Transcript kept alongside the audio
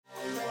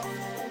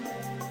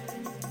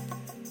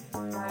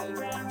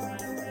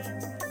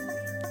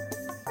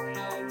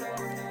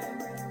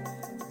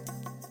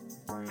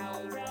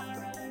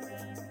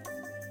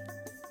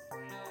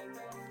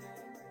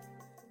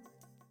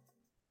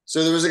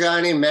So there was a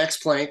guy named Max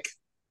Planck.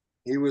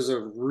 He was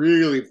a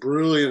really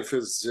brilliant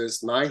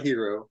physicist, my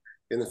hero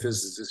in the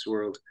physicist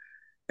world.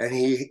 And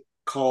he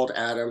called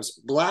atoms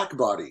black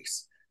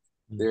bodies.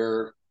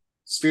 They're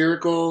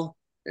spherical,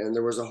 and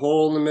there was a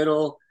hole in the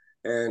middle,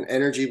 and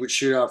energy would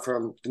shoot out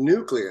from the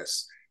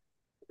nucleus,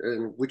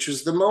 and which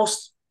was the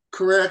most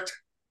correct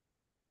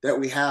that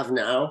we have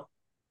now.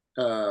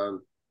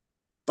 Um,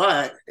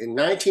 but in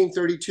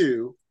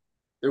 1932,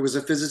 there was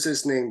a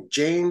physicist named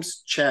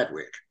James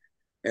Chadwick,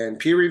 and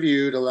peer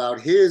reviewed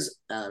allowed his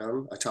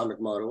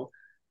atomic model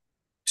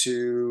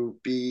to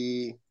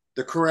be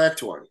the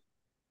correct one,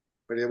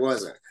 but it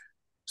wasn't.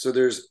 So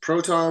there's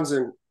protons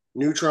and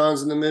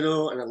neutrons in the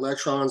middle and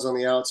electrons on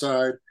the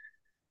outside.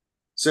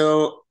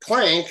 So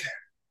Planck,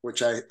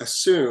 which I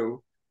assume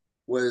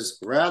was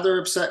rather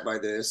upset by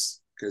this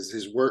because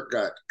his work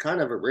got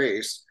kind of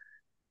erased,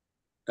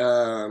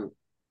 um,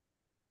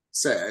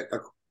 said,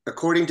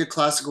 according to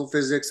classical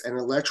physics, an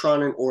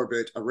electron in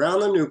orbit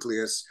around the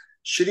nucleus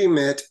should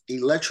emit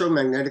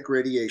electromagnetic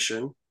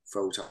radiation,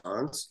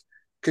 photons,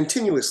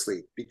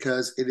 continuously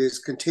because it is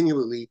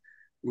continually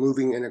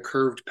moving in a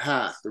curved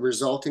path. The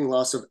resulting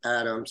loss of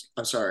energy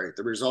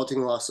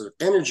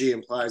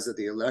implies that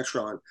the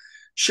electron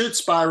should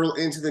spiral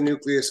into the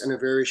nucleus in a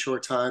very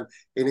short time.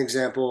 In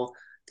example,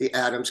 the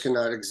atoms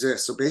cannot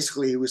exist. So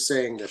basically, he was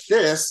saying that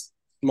this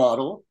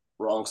model,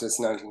 wrong since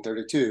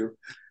 1932,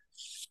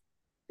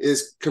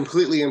 is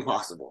completely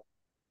impossible.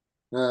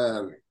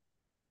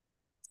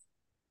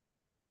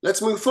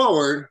 Let's move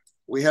forward.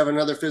 We have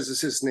another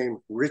physicist named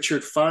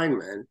Richard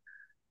Feynman,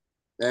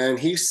 and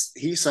he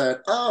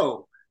said,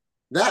 "Oh,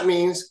 that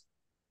means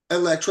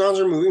electrons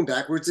are moving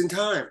backwards in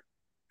time."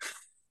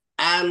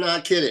 I'm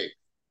not kidding.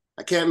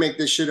 I can't make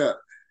this shit up.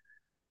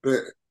 But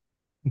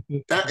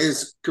that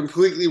is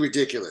completely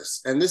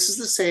ridiculous. And this is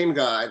the same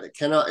guy that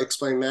cannot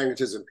explain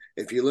magnetism.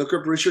 If you look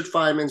up Richard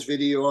Feynman's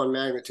video on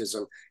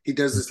magnetism, he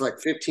does this like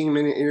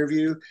 15-minute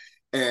interview,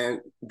 and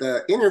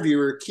the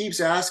interviewer keeps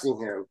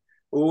asking him,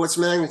 "Well, what's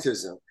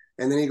magnetism?"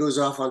 And then he goes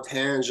off on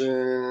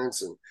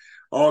tangents and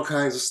all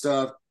kinds of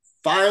stuff.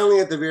 Finally,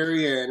 at the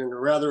very end, in a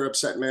rather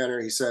upset manner,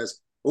 he says,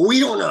 "Well, we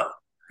don't know."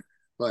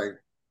 Like,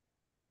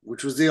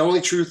 which was the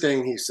only true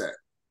thing he said.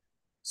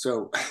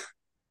 So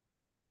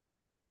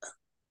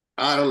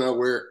I don't know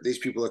where these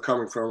people are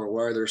coming from or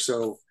why they're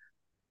so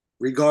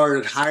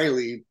regarded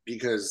highly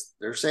because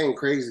they're saying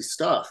crazy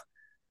stuff.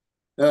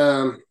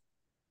 Um,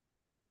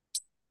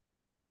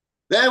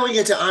 then we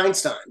get to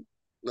Einstein.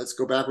 Let's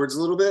go backwards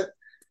a little bit.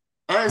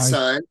 I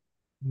Einstein,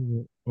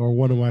 or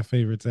one of my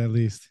favorites at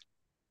least.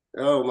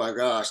 oh my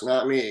gosh,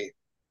 not me.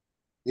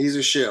 He's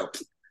a shill.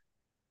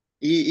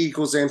 E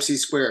equals mc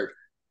squared.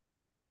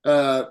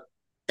 Uh,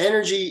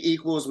 Energy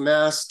equals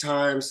mass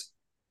times.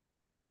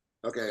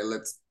 Okay,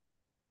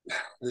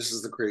 this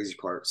is the crazy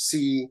part.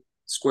 C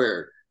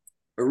squared.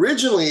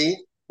 Originally,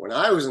 when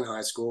I was in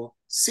high school,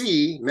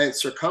 C meant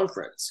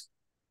circumference.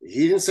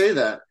 He didn't say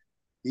that.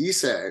 He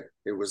said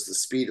it was the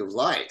speed of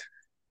light.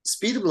 The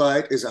speed of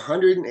light is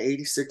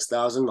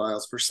 186,000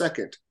 miles per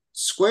second.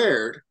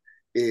 Squared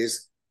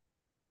is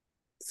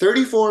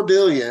 34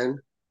 billion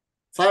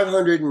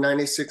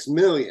 596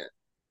 million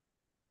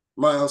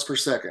miles per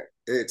second.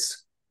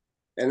 It's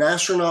an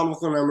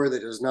astronomical number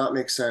that does not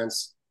make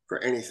sense for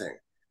anything.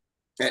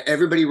 And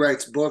everybody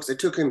writes books. It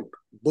took him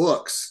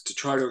books to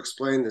try to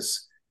explain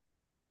this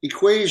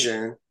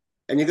equation.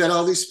 And you got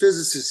all these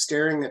physicists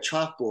staring at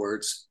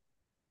chalkboards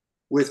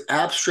with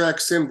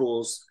abstract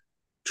symbols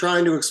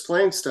trying to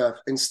explain stuff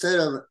instead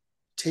of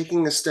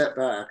taking a step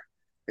back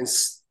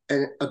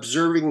and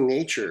observing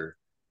nature,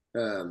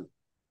 um,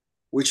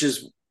 which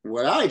is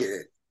what I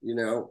did,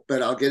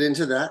 but I'll get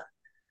into that.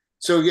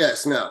 So,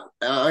 yes, no,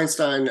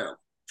 Einstein, no.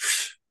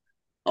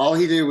 All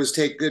he did was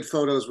take good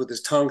photos with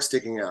his tongue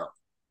sticking out.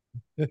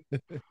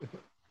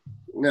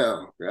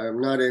 No, I'm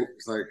not in.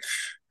 It's like,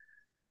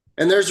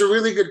 and there's a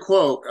really good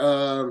quote.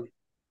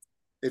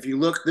 If you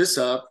look this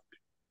up,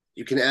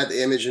 you can add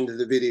the image into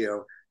the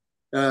video.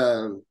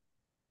 Um,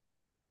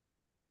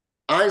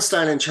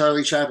 Einstein and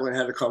Charlie Chaplin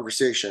had a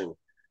conversation.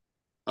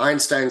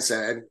 Einstein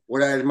said,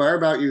 what I admire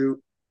about your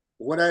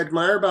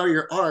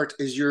art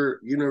is your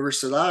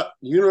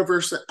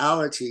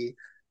universality.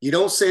 You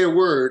don't say a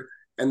word,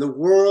 and the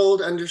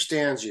world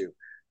understands you."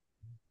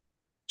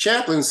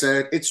 Chaplin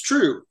said, "It's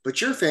true,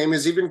 but your fame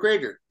is even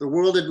greater. The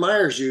world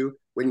admires you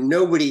when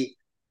nobody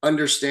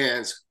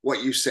understands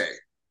what you say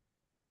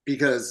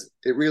because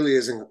it really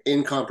is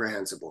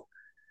incomprehensible."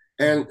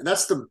 And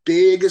that's the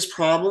biggest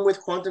problem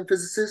with quantum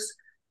physicists.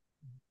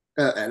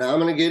 And I'm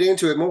going to get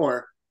into it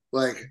more.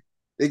 Like,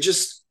 they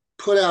just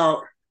put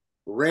out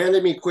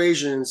random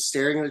equations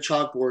staring at a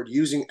chalkboard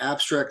using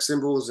abstract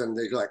symbols, and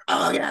they're like,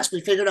 "Oh, yes,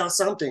 we figured out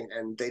something."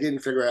 And they didn't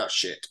figure out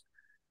shit.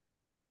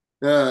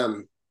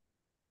 Um,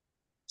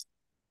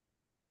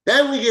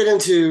 then we get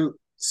into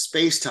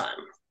space time.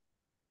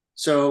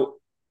 So,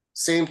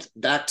 same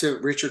back to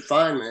Richard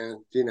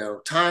Feynman,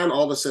 time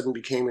all of a sudden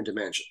became a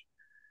dimension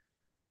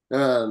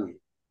and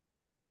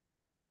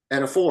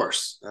a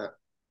force.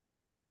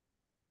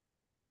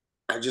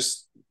 I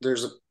just,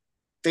 there's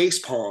face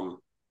palm.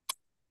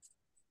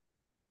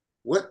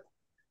 What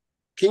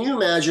can you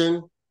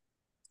imagine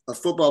a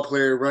football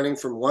player running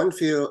from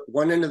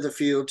one end of the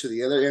field to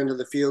the other end of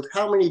the field?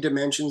 How many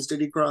dimensions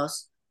did he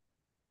cross?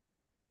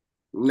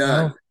 I don't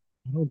None.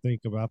 I don't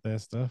think about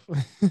that stuff.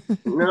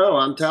 No,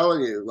 I'm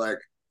telling you, like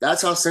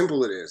that's how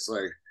simple it is.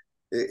 Like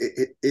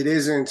it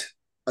isn't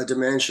a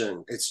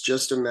dimension. It's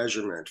just a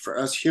measurement. For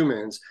us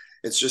humans,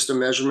 it's just a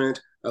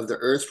measurement of the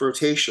Earth's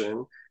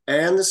rotation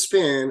and the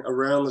spin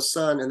around the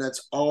sun, and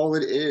that's all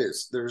it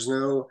is. There's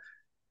no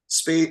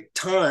space.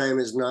 Time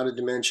is not a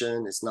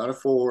dimension. It's not a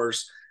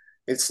force.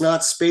 It's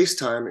not space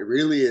time. It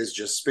really is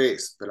just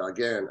space. But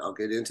again, I'll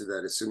get into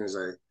that as soon as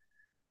I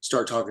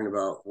start talking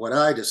about what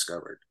I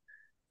discovered.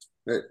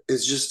 But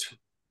it's just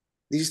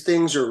these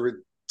things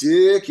are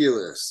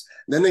ridiculous.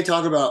 Then they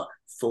talk about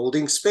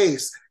folding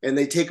space and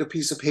they take a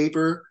piece of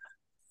paper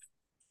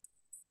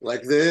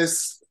like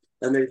this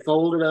and they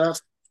fold it up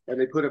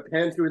and they put a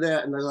pen through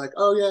that and they're like,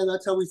 oh, yeah,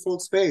 that's how we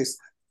fold space.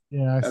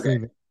 Yeah, I Okay. see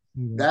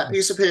that. That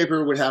piece of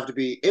paper would have to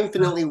be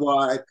infinitely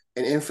wide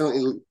and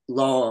infinitely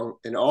long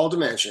in all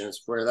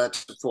dimensions for that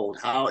to fold.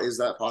 How is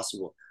that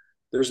possible?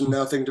 There's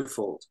nothing to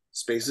fold.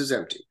 Space is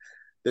empty.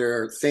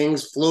 There are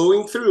things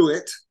flowing through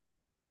it,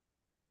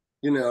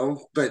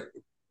 but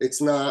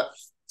it's not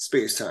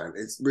space time.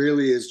 It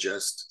really is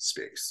just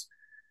space.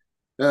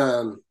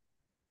 And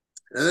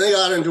then they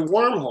got into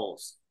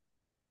wormholes.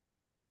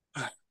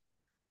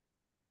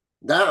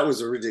 That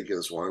was a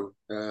ridiculous one.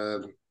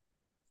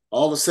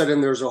 All of a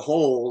sudden, there's a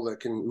hole that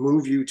can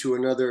move you to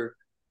another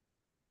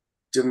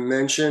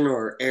dimension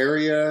or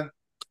area.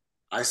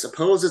 I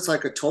suppose it's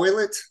like a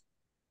toilet.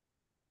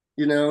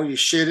 You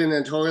shit in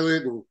a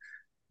toilet and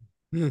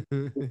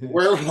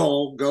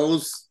wormhole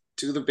goes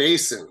to the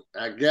basin,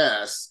 I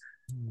guess.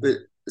 But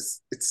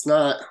it's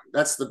not,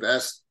 that's the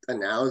best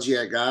analogy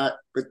I got,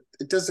 but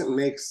it doesn't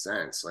make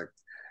sense. Like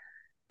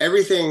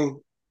everything,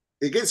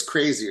 it gets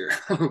crazier.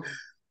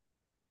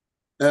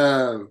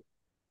 um,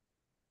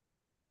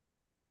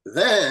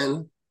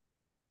 then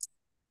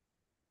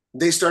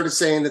they started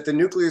saying that the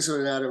nucleus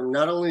of an atom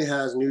not only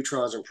has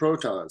neutrons and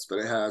protons, but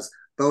it has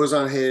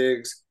boson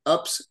Higgs,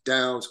 ups,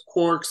 downs,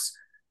 quarks,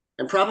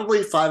 and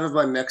probably 5 of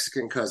my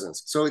Mexican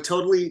cousins. So it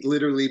totally,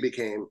 literally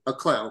became a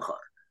clown car.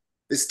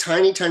 This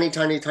tiny, tiny,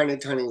 tiny, tiny,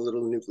 tiny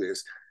little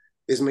nucleus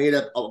is made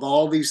up of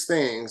all these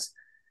things.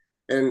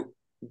 And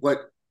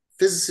what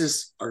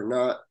physicists are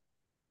not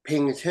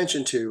paying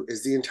attention to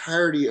is the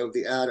entirety of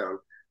the atom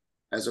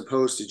as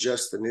opposed to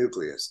just the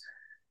nucleus.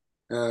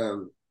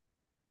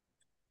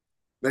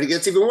 But it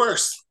gets even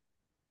worse.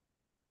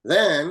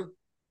 Then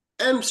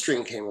M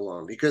string came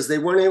along because they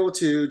weren't able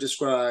to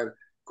describe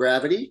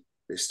gravity.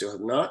 They still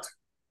have not.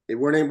 They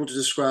weren't able to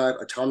describe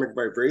atomic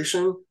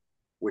vibration,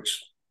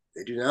 which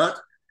they do not.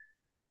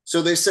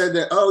 So they said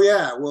that, oh,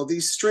 yeah, well,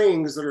 these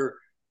strings that are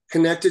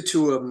connected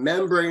to a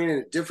membrane in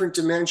a different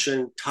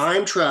dimension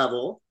time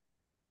travel,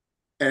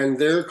 and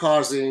they're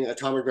causing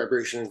atomic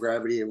vibration and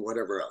gravity and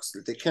whatever else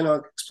that they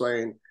cannot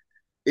explain.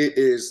 It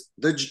is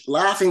the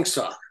laughing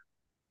stock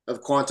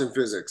of quantum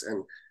physics.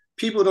 And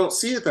people don't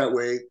see it that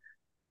way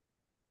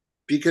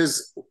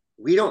because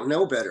we don't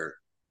know better,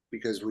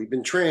 because we've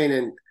been trained,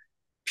 and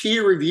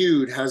peer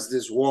reviewed has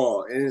this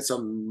wall, and it's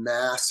a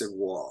massive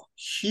wall,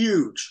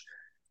 huge.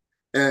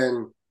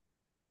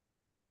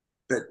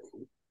 But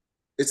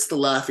it's the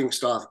laughing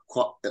stock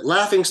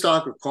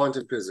of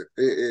quantum physics.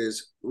 It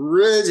is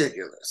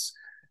ridiculous.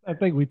 I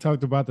think we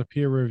talked about the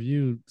peer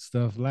review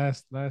stuff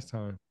last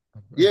time.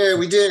 Yeah,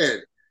 we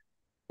did.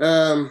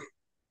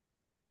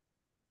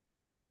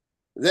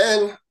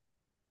 Then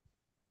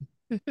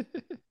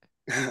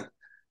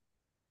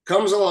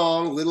comes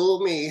along little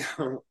me,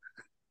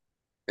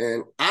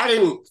 and I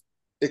didn't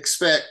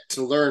expect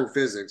to learn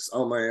physics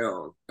on my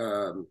own.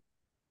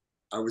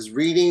 I was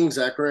reading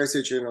Zachariah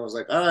Sitchin, and I was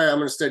like, all right, I'm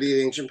going to study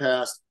the ancient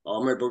past.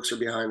 All my books are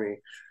behind me.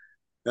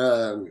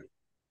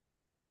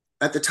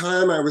 At the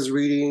time, I was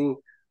reading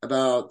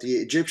about the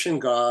Egyptian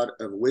god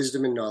of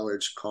wisdom and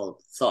knowledge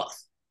called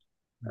Thoth.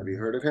 Have you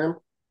heard of him?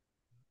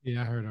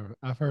 Yeah,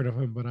 I've heard of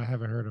him, but I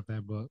haven't heard of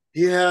that book.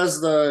 He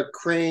has the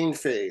crane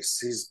face.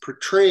 He's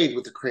portrayed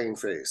with the crane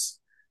face.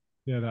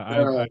 Yeah, Uh, I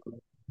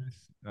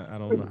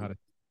don't know how to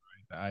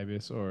the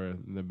ibis or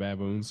the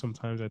baboon.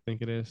 Sometimes I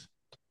think it is.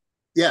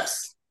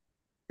 yes.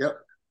 Yep.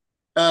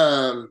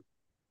 Um,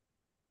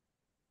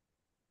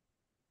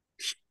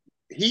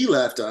 he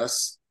left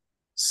us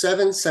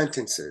 7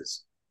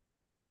 sentences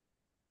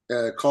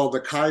called the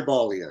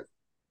Kybalion.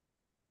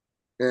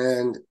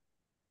 And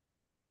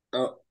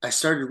I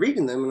started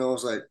reading them and I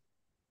was like,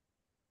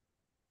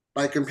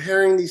 by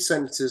comparing these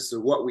sentences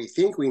to what we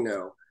think we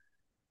know,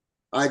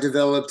 I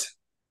developed,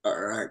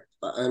 or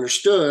I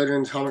understood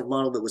an atomic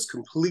model that was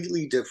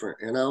completely different.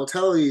 And I'll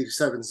tell you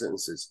 7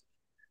 sentences.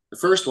 The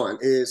first one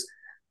is,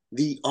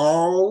 the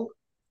all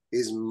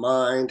is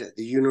mind,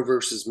 the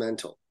universe is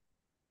mental.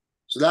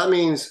 So that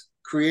means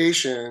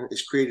creation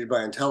is created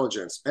by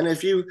intelligence. And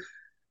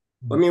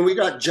we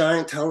got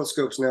giant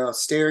telescopes now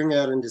staring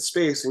out into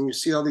space, and you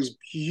see all these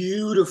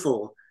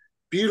beautiful,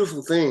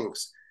 beautiful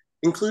things.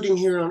 including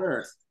here on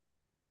Earth.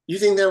 You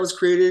think that was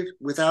created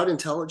without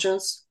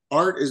intelligence?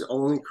 Art is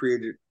only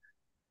created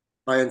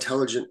by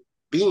intelligent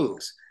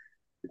beings.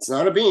 It's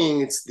not a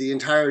being, it's the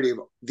entirety of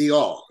the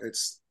all.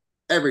 It's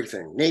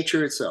everything,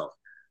 nature itself.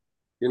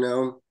 You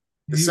know,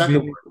 the You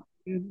second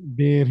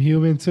being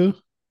human too?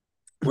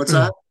 one, what's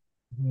that?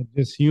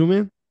 Just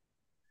human?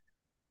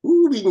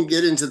 Ooh, we can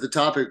get into the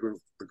topic of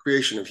the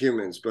creation of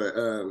humans, but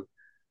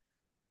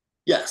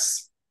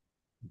yes.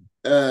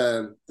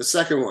 The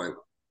second one,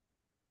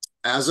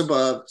 as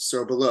above,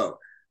 so below.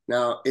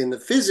 Now, in the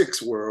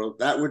physics world,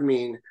 that would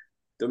mean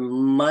the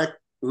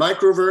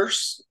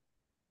microverse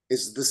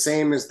is the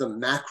same as the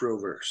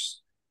macroverse.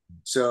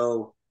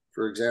 So,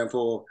 for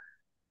example,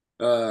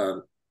 uh,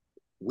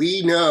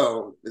 we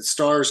know that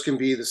stars can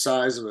be the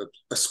size of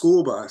a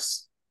school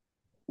bus.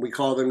 We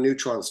call them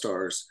neutron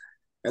stars,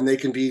 and they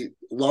can be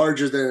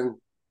larger than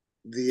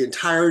the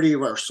entirety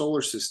of our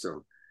solar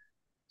system.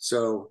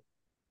 So,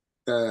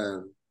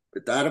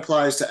 but that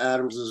applies to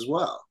atoms as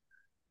well.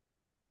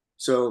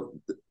 So,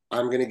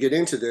 I'm going to get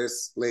into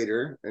this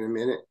later in a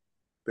minute,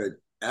 but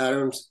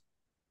atoms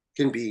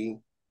can be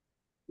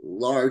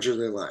larger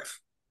than life,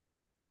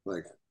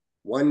 like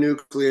one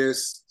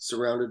nucleus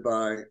surrounded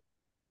by.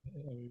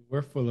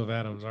 We're full of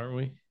atoms, aren't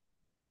we?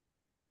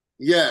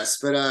 Yes,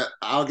 but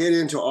I'll get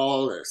into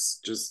all this.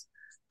 Just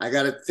I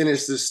got to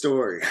finish this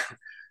story.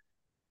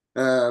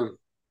 um,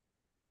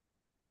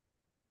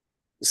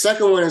 the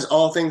second one is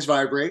all things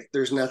vibrate.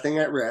 There's nothing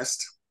at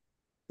rest.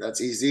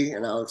 That's easy,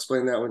 and I'll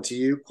explain that one to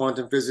you.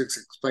 Quantum physics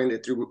explained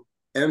it through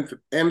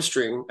M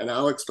string, and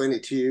I'll explain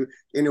it to you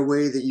in a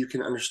way that you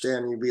can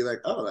understand, and you'll be like,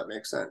 "Oh, that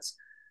makes sense."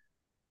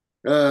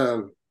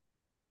 Um,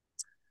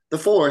 the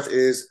fourth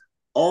is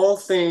all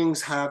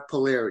things have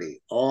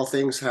polarity. All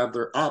things have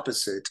their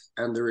opposite,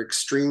 and their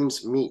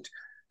extremes meet.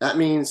 That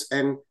means,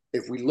 and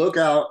if we look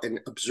out and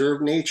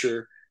observe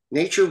nature,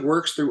 nature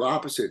works through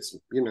opposites.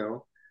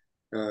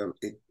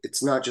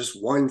 It's not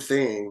just one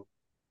thing.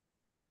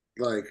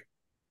 Like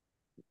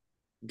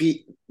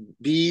bee,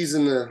 bees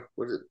and the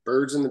what is it,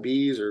 birds and the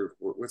bees, or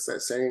what's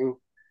that saying?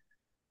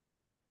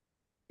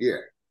 Yeah,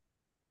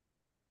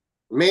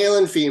 male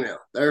and female.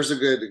 There's a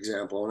good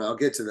example, and I'll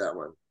get to that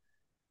one.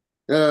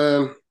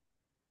 Um,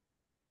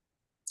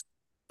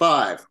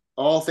 Five,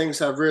 all things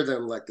have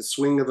rhythm like the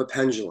swing of a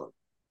pendulum,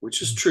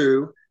 which is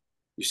true.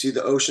 You see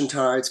the ocean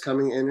tides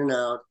coming in and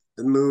out.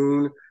 The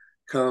moon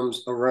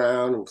comes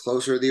around and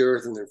closer to the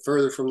earth and then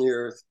further from the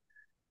earth.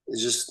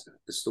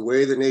 It's the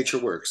way that nature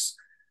works.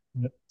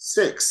 Yep.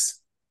 Six,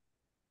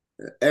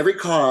 every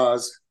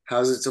cause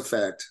has its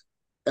effect.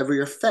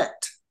 Every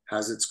effect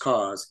has its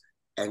cause.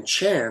 And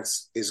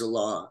chance is a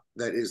law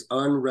that is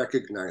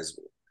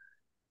unrecognizable.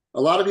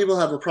 A lot of people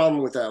have a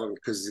problem with that one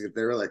because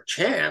they're like,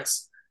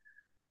 chance?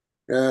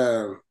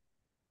 Um,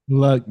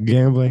 Luck,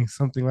 gambling,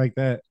 something like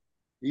that.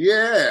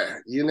 yeah,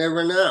 you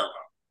never know.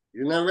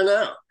 You never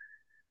know.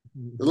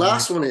 The Like,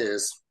 last one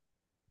is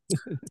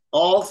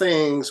all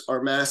things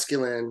are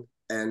masculine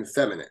and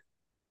feminine.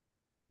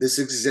 This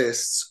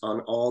exists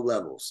on all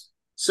levels.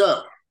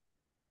 So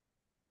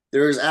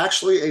there is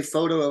actually a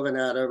photo of an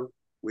atom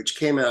which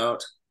came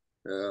out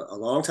a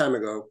long time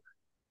ago,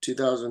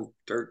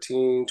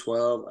 2013,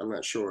 12, I'm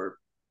not sure.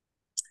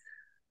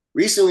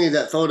 Recently,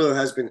 that photo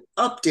has been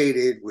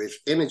updated with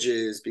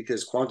images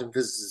because quantum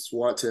physicists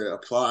want to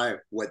apply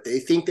what they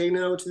think they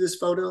know to this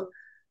photo.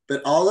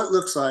 But all it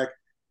looks like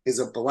is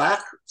a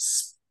black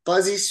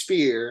fuzzy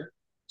sphere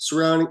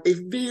surrounding a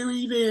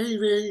very, very,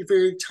 very,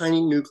 very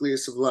tiny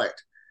nucleus of light.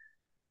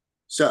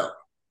 So,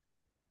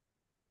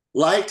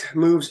 light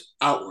moves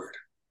outward.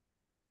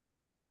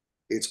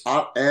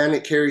 And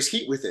it carries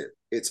heat with it.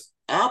 Its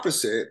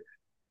opposite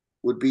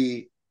would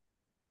be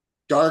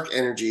dark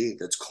energy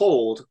that's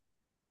cold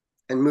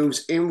and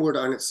moves inward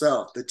on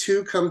itself. The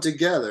two come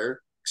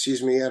together,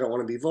 excuse me, I don't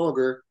want to be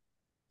vulgar,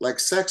 like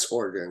sex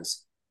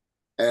organs.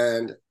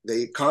 And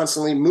they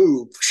constantly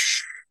move,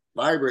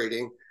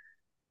 vibrating.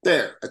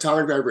 There,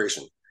 atomic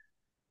vibration.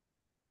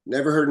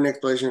 Never heard an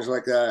explanation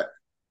like that.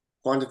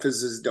 Quantum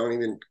physicists don't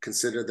even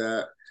consider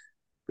that.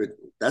 But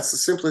that's the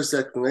simplest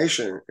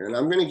explanation. And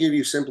I'm going to give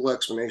you simple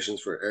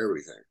explanations for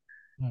everything.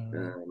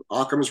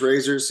 Occam's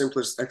razor's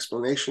simplest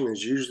explanation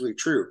is usually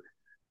true.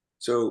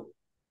 So,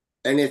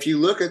 and if you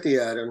look at the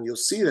atom, you'll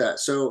see that.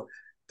 So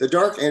the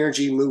dark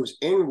energy moves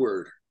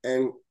inward.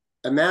 And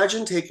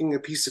imagine taking a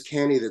piece of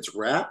candy that's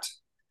wrapped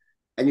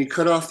and you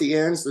cut off the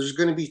ends, there's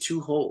going to be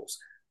two holes.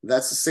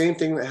 That's the same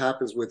thing that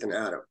happens with an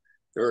atom.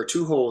 There are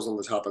two holes on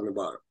the top and the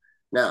bottom.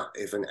 Now,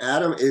 if an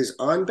atom is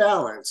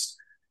unbalanced,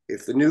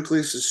 if the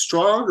nucleus is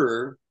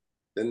stronger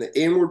than the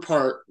inward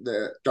part,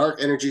 the dark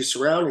energy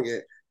surrounding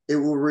it, it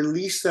will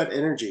release that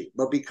energy.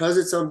 But because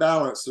it's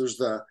unbalanced, there's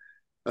a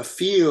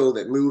field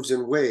that moves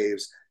in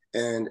waves,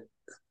 and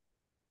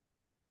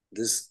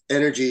this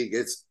energy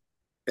gets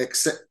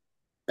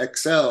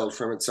excelled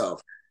from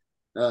itself.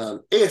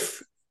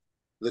 If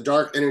the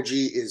dark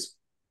energy is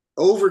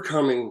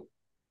overcoming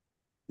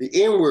the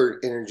inward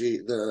energy,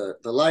 the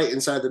light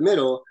inside the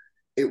middle,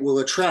 it will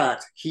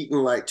attract heat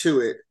and light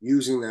to it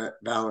using that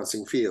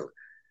balancing field.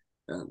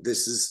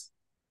 This is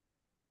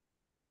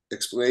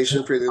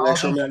explanation for the All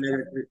this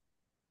electromagnetic.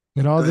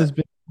 and all Go ahead. this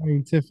been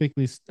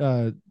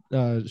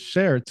scientifically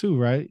shared too,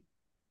 right?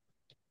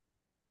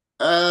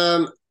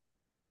 Um,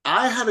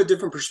 I have a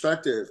different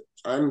perspective.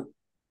 I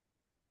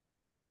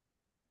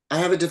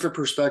have a different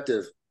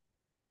perspective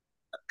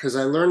because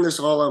I learned this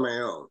all on my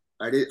own.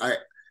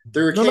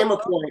 There No, no, came a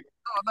point.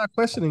 I'm not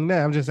questioning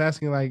that. I'm just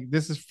asking, like,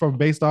 this is from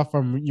based off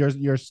from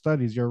your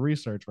studies, your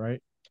research,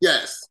 right?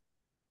 Yes,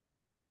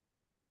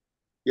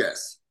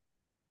 yes.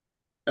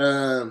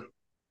 Um,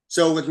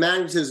 so with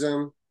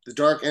magnetism, the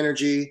dark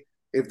energy,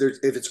 if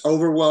it's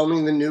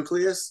overwhelming the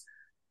nucleus,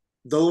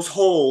 those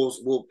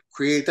holes will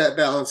create that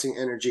balancing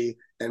energy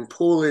and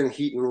pull in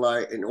heat and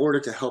light in order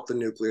to help the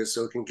nucleus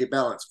so it can get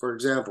balanced. For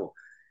example,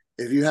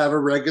 if you have a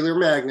regular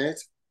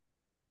magnet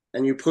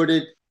and you put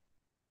it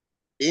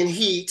in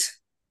heat,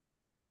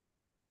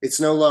 it's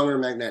no longer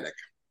magnetic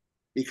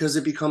because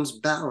it becomes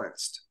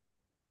balanced.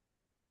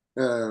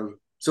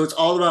 So it's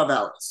all about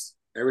balance.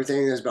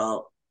 Everything is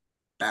about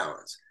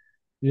balance.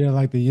 Yeah,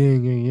 like the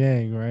yin and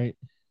yang, right?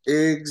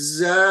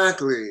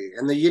 Exactly.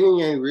 And the yin and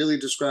yang really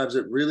describes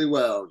it really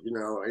well. You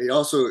know, it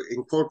also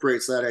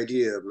incorporates that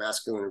idea of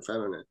masculine and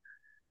feminine. Yeah,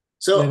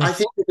 So I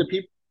think that the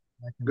people,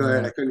 go ahead,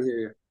 I that. couldn't hear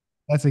you.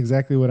 That's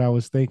exactly what I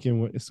was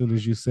thinking as soon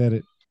as you said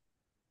it.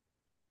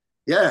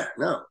 Yeah,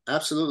 no,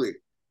 absolutely.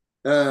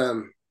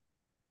 Um,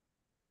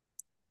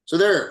 so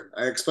there,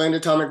 I explained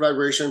atomic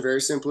vibration very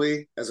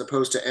simply, as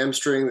opposed to M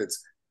string.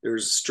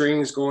 There's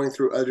strings going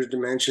through other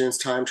dimensions,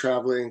 time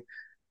traveling,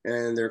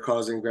 and they're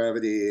causing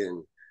gravity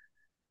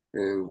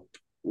and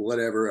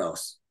whatever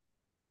else.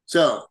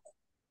 So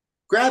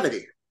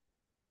gravity.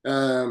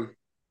 Um,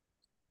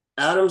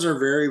 Atoms are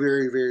very,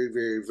 very, very,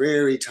 very,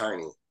 very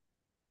tiny.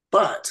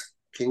 But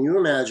can you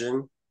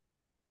imagine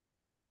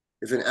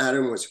if an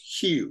atom was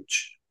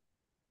huge?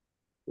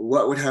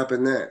 What would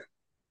happen then?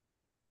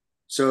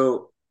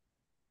 So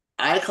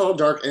I call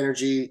dark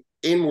energy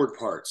inward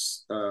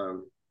parts.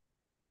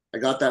 I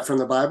got that from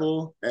the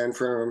Bible and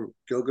from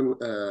Gilgam,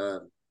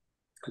 the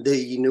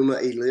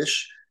Enuma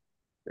Elish,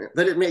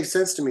 but it made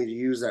sense to me to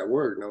use that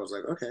word, and I was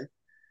like, okay.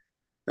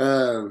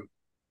 Um,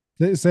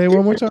 Say it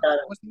one more time.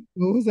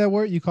 What was that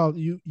word you called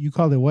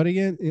it? What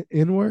again?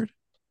 Inward?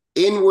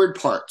 Inward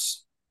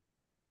parts.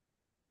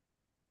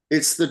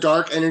 It's the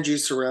dark energy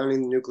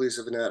surrounding the nucleus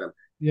of an atom.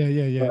 Yeah,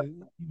 yeah, yeah.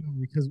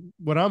 Because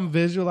what I'm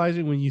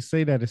visualizing when you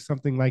say that is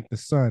something like the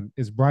sun.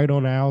 It's bright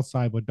on the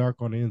outside but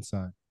dark on the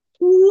inside.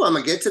 Ooh, I'm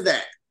gonna get to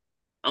that.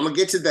 I'm gonna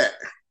get to that.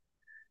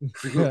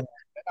 Yeah,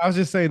 I was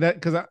just saying that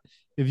because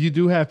if you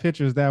do have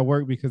pictures, that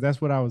work because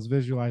that's what I was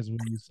visualizing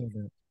when you said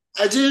that.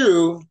 I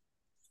do.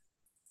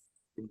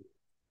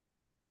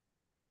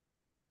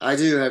 I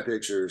do have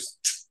pictures.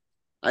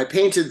 I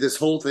painted this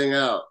whole thing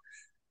out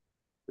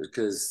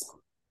because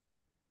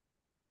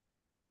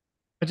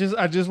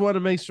I just want to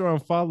make sure I'm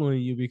following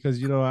you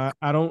because I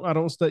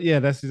don't study. Yeah,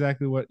 that's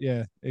exactly what.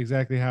 Yeah,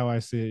 exactly how I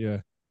see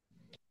it.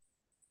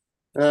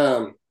 Yeah.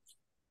 um,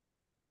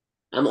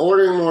 I'm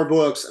ordering more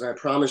books, and I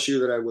promise you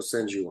that I will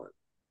send you one.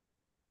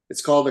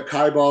 It's called the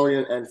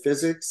Kybalion and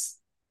Physics.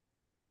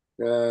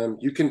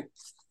 You can,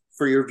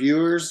 for your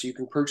viewers, you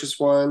can purchase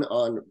one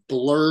on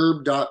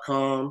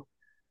blurb.com,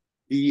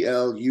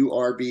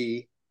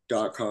 BLURB.com.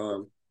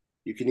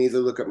 You can either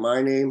look at my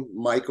name,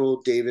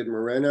 Michael David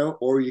Moreno,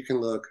 or you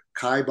can look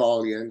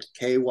Kybalion,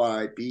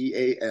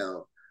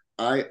 Kybalion,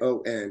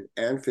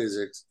 and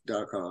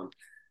physics.com,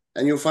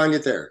 and you'll find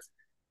it there.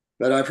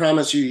 But I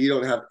promise you, you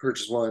don't have to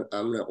purchase one.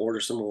 I'm going to order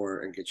some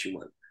more and get you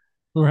one.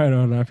 Right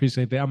on. I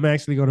appreciate that. I'm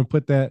actually going to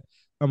put that.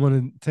 I'm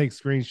going to take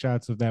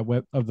screenshots of that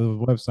of the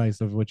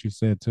websites of what you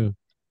said too.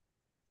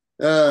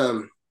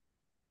 Um,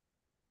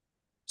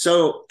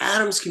 so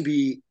atoms can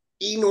be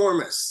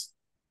enormous.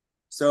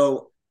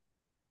 So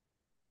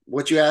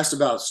what you asked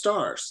about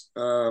stars,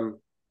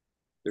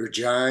 they're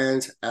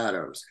giant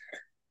atoms.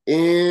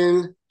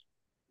 In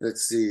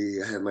let's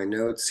see, I have my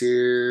notes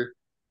here.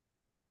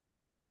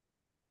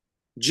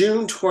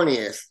 June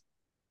 20th,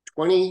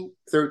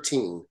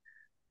 2013,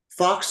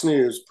 Fox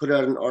News put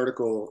out an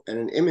article and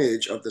an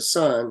image of the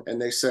sun,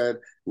 and they said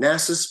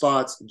NASA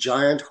spots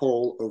giant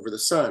hole over the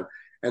sun.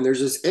 And there's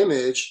this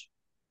image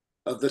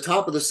of the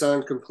top of the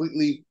sun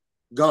completely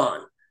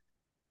gone.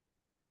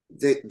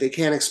 They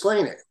can't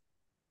explain it.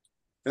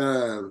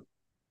 And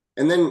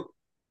then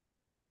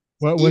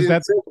What was even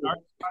that?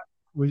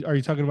 Are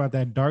you talking about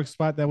that dark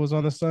spot that was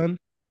on the sun?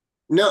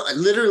 no,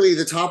 literally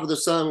the top of the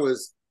sun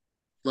was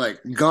like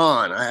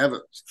gone. I have a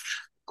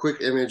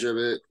quick image of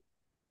it.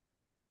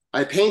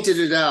 I painted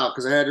it out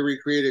because I had to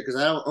recreate it because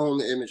I don't own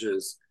the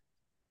images.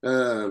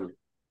 Um,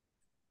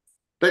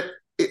 but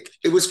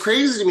it was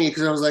crazy to me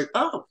because I was like,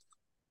 oh,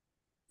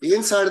 the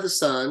inside of the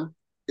sun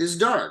is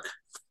dark.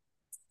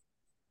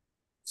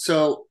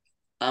 So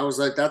I was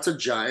like, that's a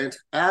giant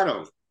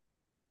atom.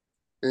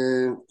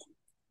 And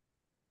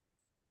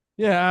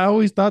Yeah, I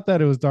always thought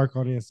that it was dark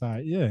on the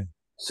inside. Yeah.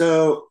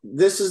 So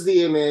this is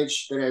the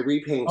image that I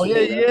Oh yeah,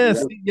 repainted. yeah,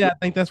 see, yeah. I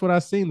think that's what I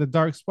seen. The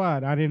dark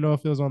spot. I didn't know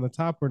if it was on the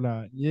top or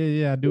not. Yeah,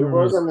 yeah, I do It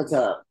was remember. on the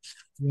top.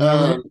 Yeah,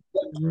 Um, I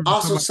remember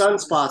Also,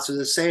 somebody. sunspots are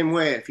the same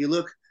way. If you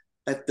look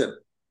at the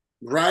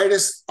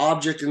brightest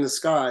object in the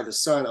sky, the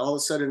sun, all of a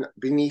sudden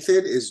beneath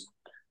it is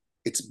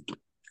it's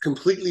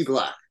completely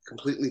black,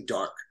 completely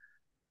dark.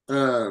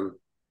 Um,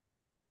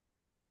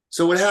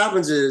 so what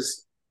happens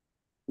is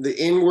the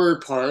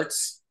inward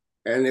parts,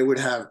 and it would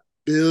have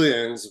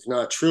billions, if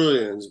not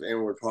trillions, of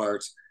inward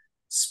parts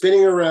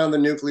spinning around the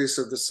nucleus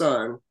of the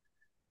sun.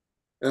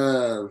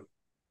 Um,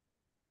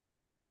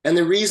 and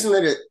the reason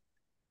that it,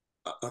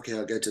 okay,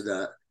 I'll get to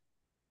that.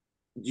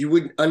 You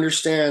would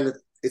understand that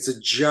it's a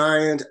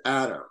giant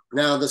atom.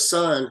 Now, the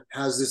sun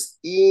has this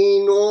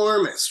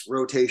enormous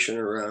rotation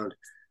around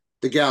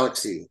the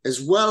galaxy, as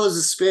well as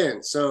a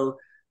spin. So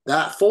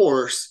that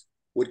force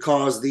would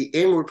cause the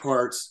inward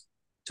parts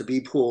to be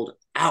pulled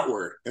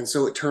outward. And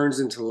so it turns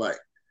into light.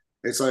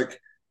 It's like,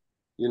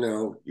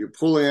 you're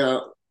pulling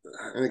out,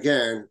 and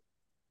again,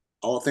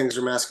 all things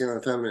are masculine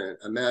and feminine.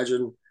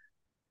 Imagine,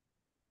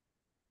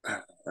 I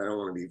don't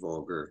want to be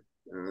vulgar.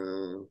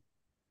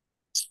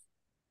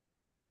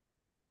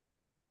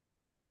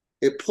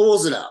 It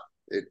pulls it out.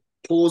 It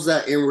pulls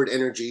that inward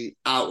energy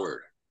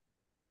outward.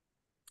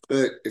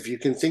 But if you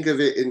can think of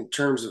it in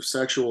terms of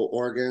sexual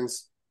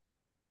organs,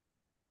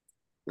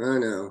 I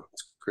know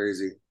it's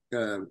crazy.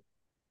 But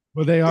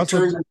they It also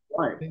turns into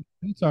light. they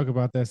do talk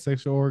about that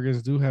sexual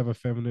organs do have a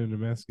feminine and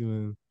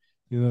masculine.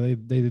 You know,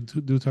 they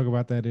do talk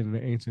about that in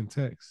the ancient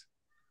texts.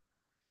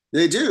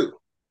 They do.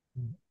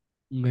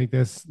 Like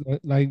that's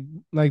like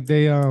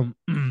they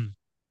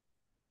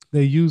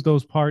use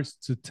those parts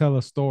to tell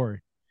a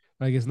story.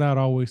 Like it's not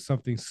always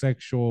something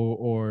sexual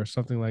or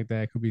something like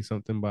that. It could be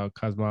something about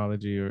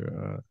cosmology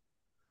or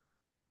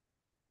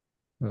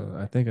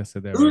I think I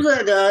said that Who's right.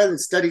 that guy that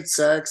studied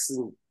sex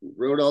and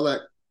wrote all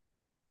that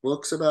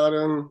books about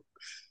him?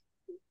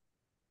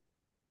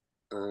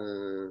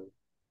 Uh,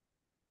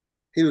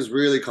 he was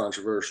really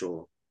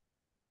controversial.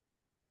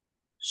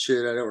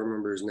 Shit, I don't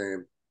remember his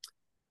name.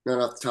 Not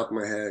off the top of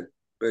my head.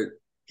 But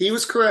he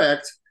was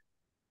correct,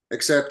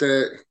 except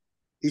that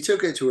he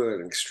took it to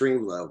an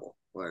extreme level.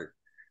 Like,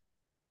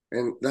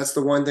 and that's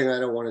the one thing I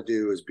don't want to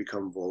do is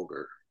become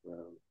vulgar.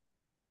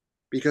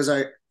 Because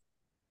I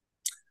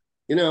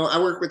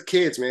work with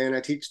kids, man. I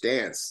teach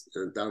dance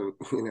down,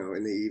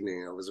 in the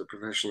evening. I was a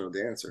professional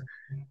dancer.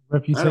 I don't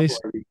Reputation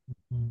want to be,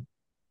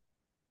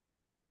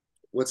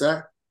 what's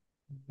that?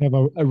 have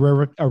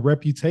a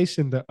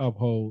reputation to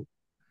uphold.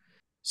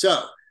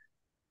 So,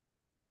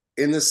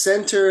 in the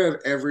center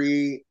of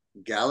every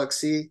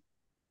galaxy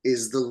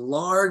is the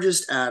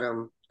largest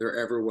atom there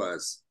ever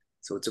was.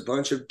 So, it's a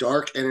bunch of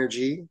dark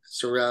energy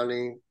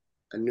surrounding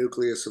a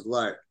nucleus of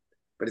light,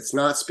 but it's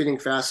not spinning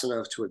fast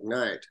enough to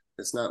ignite.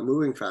 It's not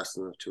moving fast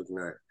enough to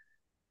ignite.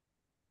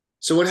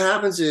 So, what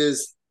happens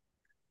is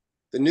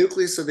the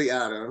nucleus of the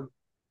atom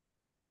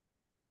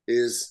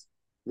is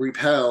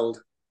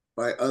repelled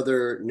by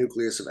other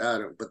nucleus of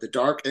atom, but the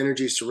dark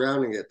energy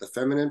surrounding it, the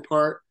feminine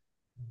part,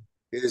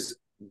 is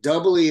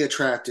doubly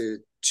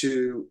attracted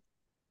to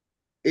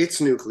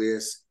its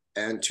nucleus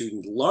and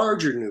to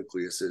larger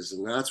nucleuses.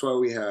 And that's why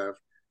we have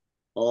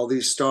all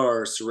these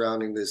stars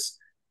surrounding this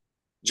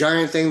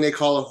giant thing they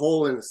call a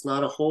hole. And it's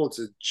not a hole, it's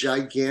a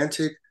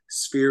gigantic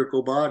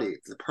spherical body.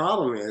 The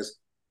problem is,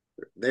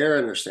 their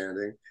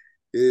understanding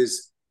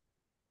is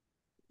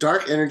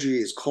dark energy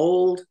is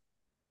cold,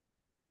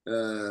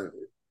 uh,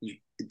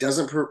 it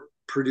doesn't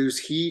produce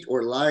heat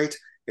or light,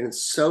 and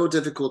it's so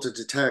difficult to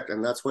detect.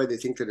 And that's why they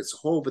think that it's a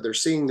hole, but they're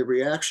seeing the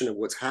reaction of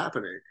what's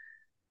happening.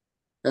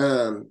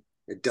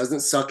 It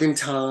doesn't suck in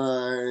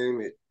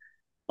time.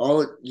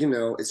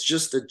 It's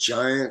just a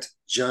giant,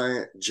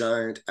 giant,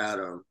 giant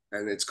atom,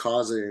 and it's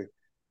causing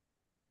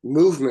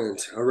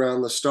movement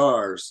around the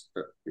stars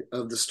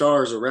of the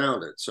stars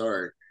around it.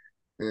 Sorry,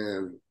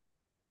 and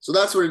so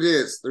that's what it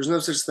is. There's no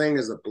such thing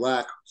as a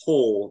black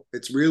hole.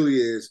 It really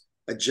is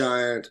a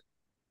giant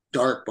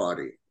dark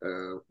body,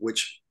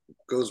 which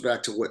goes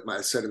back to what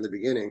I said in the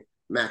beginning.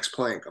 Max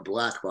Planck, a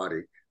black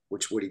body,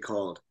 which what he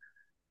called.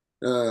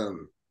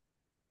 Um,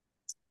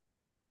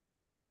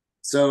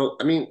 so,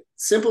 I mean,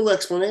 simple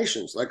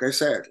explanations. Like I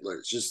said,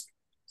 it's just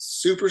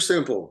super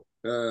simple.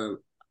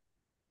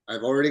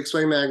 I've already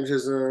explained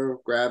magnetism,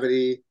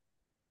 gravity.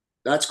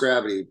 That's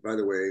gravity, by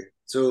the way.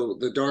 So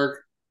the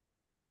dark.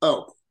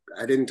 Oh,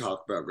 I didn't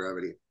talk about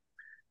gravity.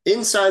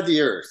 Inside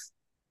the Earth,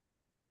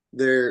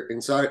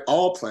 inside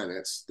all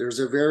planets, there's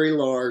a very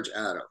large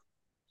atom.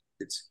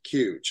 It's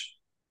huge.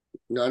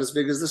 Not as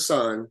big as the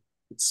sun.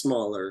 It's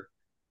smaller,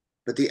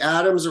 but the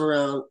atoms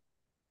around,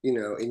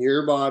 in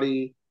your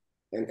body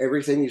and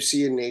everything you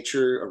see in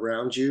nature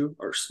around you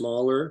are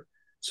smaller.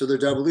 So they're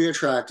doubly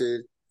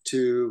attracted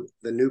to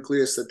the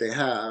nucleus that they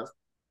have,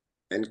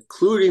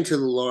 including to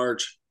the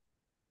large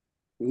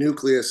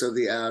nucleus of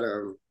the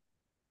atom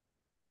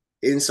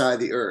inside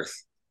the Earth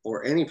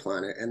or any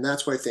planet. And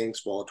that's why things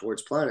fall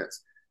towards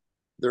planets.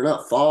 They're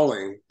not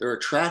falling, they're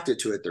attracted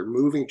to it, they're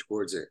moving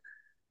towards it.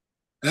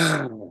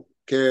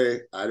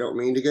 Okay, I don't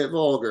mean to get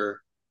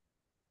vulgar,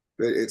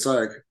 but it's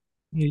like a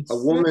It's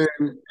woman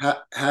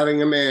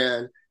having a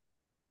man,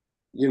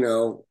 you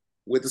know,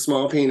 with a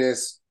small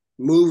penis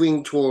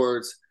moving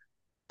towards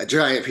a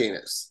giant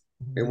penis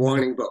and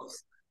wanting both.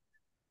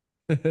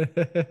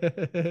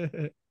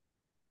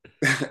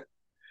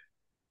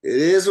 It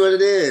is what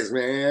it is,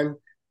 man.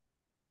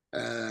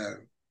 Uh,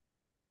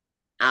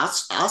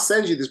 I'll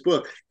send you this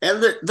book,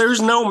 and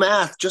there's no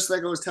math. Just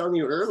like I was telling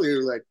you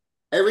earlier, like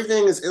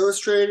everything is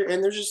illustrated,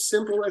 and there's just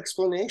simple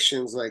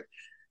explanations. Like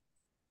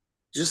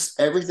just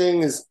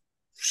everything is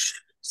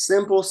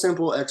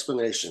simple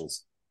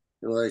explanations.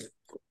 Like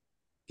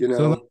you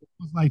so like, know, it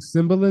was like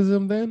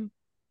symbolism then?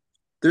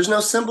 there's no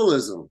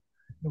symbolism.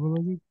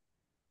 Symbolism?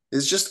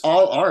 It's just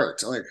all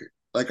art.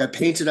 Like I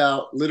painted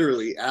out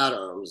literally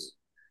atoms,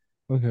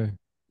 Okay.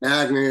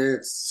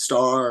 magnets,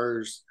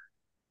 stars,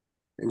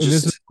 and And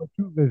this is just what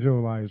you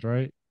visualize,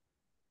 right?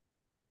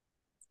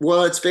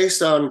 well, it's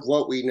based on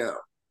what we know.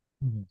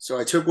 Mhm. So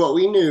I took what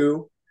we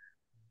knew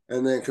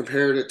and then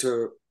compared it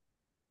to,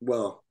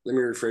 well, let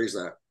me rephrase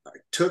that. I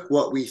took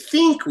what we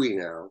think we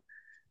know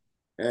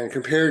and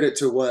compared it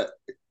to what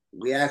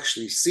we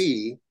actually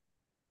see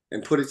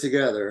and put it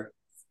together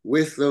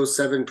with those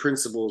seven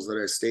principles that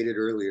I stated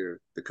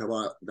earlier, the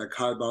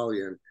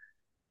Kybalion,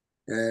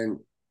 and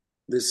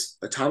this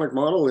atomic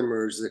model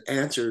emerged that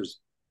answers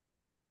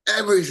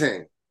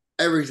everything,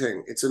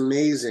 everything. It's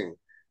amazing.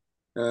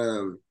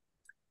 Um,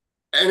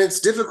 and it's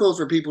difficult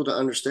for people to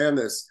understand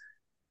this.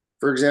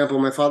 For example,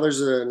 my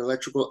father's an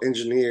electrical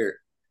engineer.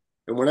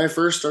 And when I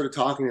first started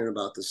talking to him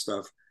about this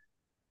stuff,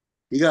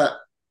 he got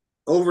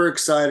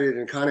overexcited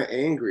and kind of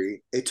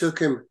angry. It took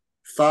him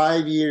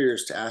 5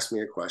 years to ask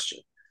me a question.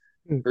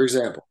 For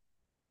example,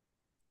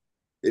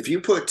 if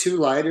you put two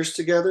lighters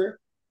together,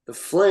 the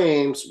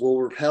flames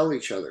will repel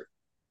each other.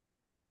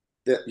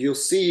 That you'll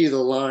see the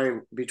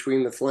line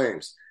between the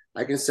flames.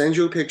 I can send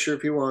you a picture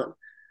if you want.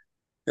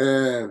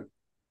 And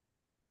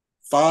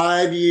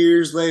 5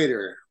 years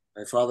later,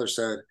 my father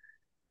said,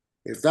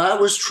 if that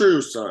was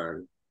true,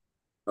 son,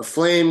 a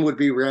flame would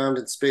be round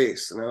in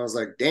space. And I was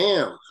like,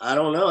 damn, I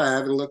don't know. I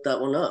haven't looked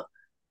that one up.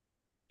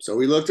 So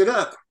we looked it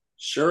up.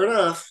 Sure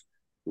enough,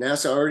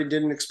 NASA already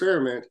did an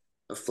experiment.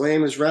 A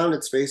flame is round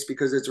in space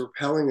because it's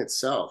repelling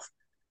itself.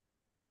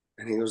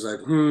 And he was like,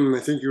 I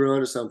think you're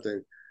onto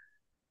something.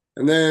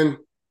 And then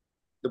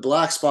the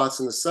black spots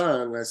in the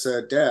sun, I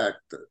said, Dad,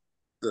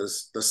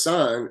 the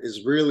sun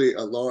is really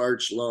a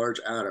large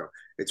atom.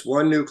 It's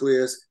one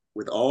nucleus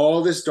with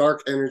all this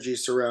dark energy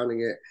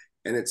surrounding it.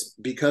 And it's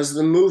because of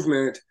the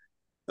movement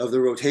of the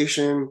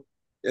rotation,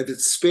 of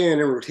its spin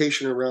and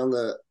rotation around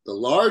the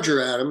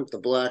larger atom, the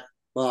black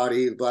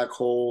body, the black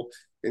hole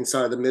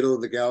inside the middle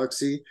of the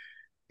galaxy.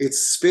 It's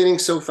spinning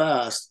so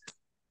fast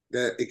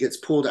that it gets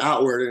pulled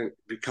outward and it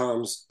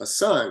becomes a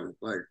sun.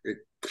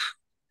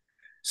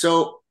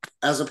 So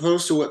as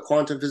opposed to what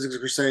quantum physics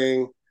are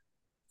saying,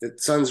 that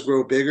suns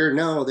grow bigger.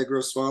 No, they grow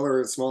smaller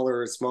and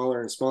smaller and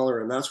smaller and smaller,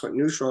 and that's what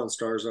neutron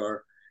stars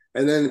are.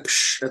 And then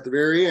at the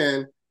very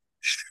end,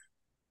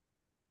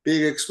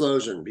 big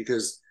explosion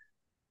because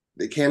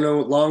they can no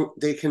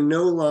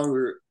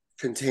longer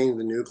contain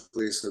the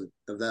nucleus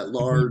of that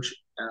large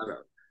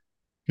atom.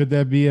 Could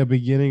that be a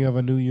beginning of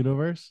a new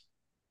universe?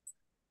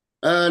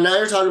 Now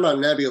you're talking about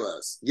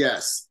nebulas.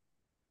 Yes,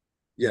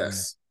 Yeah.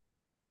 yes,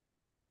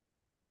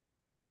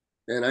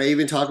 and I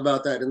even talk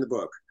about that in the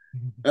book.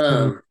 So when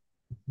Um,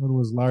 one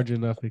was large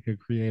enough, it could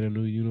create a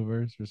new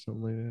universe or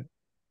something like that.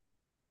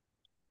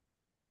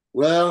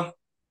 well,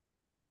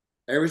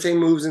 everything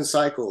moves in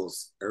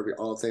cycles.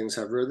 All things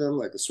have rhythm,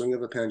 like the swing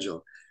of a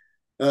pendulum.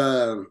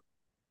 Um,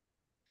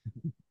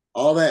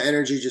 all that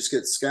energy just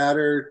gets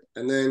scattered,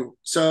 and then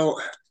so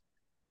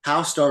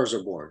how stars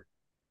are born.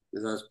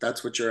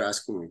 That's what you're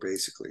asking me,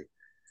 basically.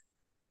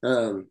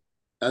 Um,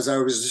 as I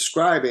was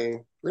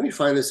describing, let me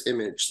find this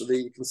image so that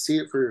you can see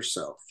it for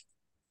yourself.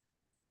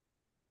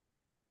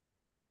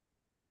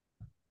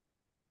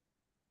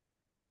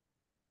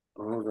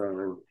 Hold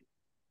on.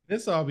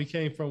 This all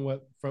became from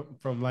what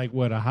from like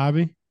what a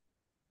hobby?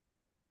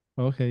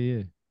 Okay,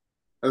 yeah.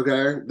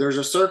 Okay, there's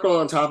a circle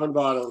on top and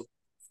bottom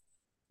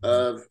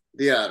of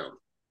the atom.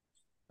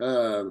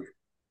 Um,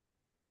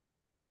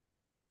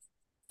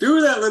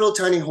 through that little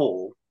tiny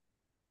hole,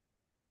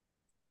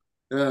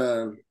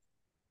 um,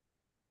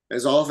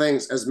 as all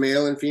things, as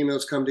male and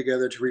females come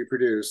together to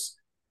reproduce,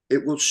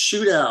 it will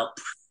shoot out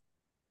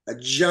a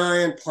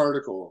giant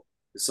particle.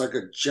 It's like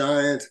a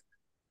giant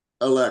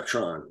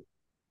electron,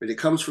 but it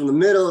comes from the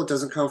middle. It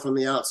doesn't come from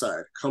the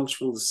outside. It comes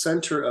from the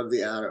center of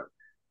the atom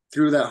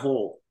through that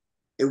hole.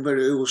 But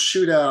it will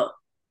shoot out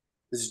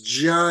this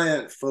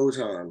giant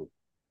photon,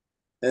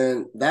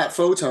 and that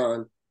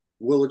photon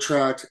will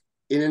attract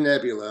in a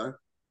nebula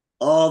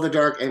all the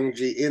dark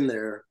energy in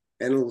there,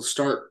 and it'll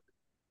start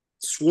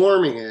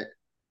swarming it.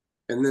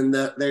 And then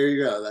there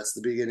you go. That's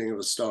the beginning of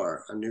a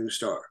star, a new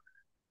star.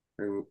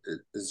 And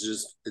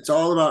it's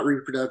all about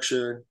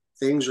reproduction.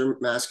 Things are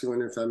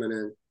masculine and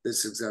feminine.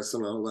 This exists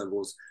on all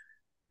levels.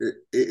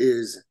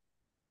 It's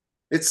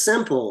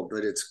simple,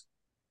 but it's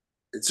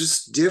it's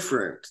just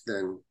different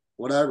than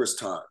what I was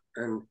taught.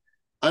 And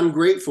I'm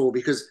grateful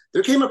because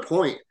there came a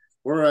point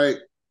where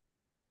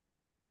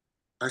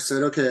I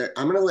said, okay,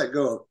 I'm going to let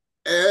go of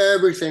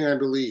everything I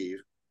believe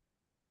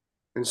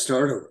and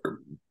start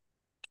over.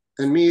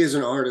 And me as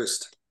an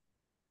artist,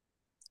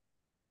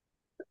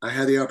 I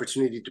had the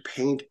opportunity to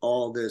paint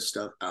all this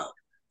stuff out.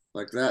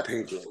 Like that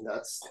painting,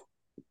 that's,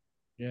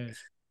 Yeah.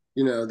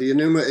 the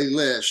Enuma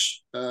Elish.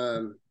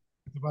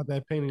 About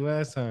that painting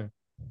last time.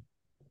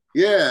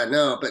 Yeah,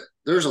 no, but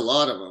there's a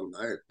lot of them.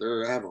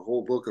 I have a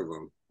whole book of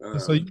them.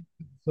 So you,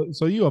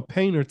 so you a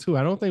painter too.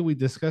 I don't think we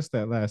discussed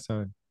that last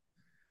time.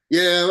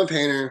 Yeah, I'm a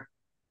painter.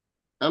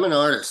 I'm an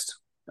artist.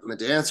 I'm a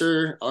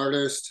dancer,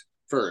 artist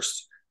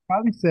first.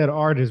 Probably said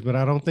artist, but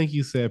I don't think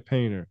you said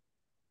painter.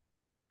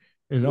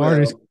 An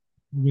artist Well,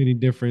 many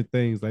different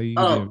things. Like you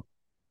can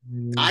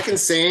be oh, a I can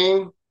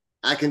sing,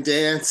 I can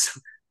dance,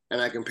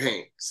 and I can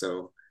paint.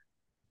 So,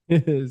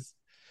 yes.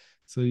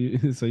 So you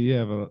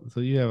have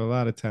a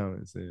lot of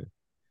talents there.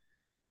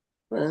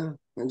 well,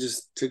 I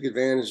just took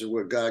advantage of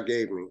what God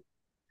gave me.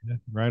 Yeah.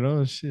 Right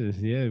on, shit.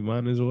 Yeah,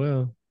 mine as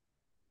well.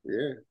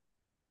 Yeah,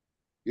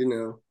 you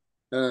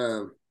know.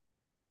 Um,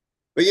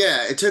 but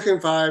yeah, it took him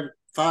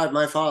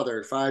my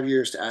father, 5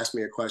 years to ask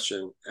me a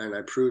question, and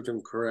I proved him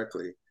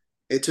correctly.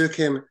 It took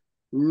him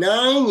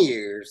 9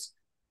 years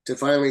to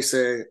finally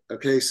say,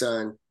 okay,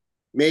 son,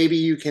 maybe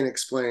you can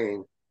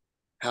explain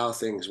how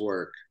things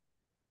work.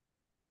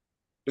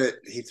 But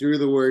he threw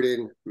the word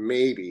in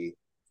maybe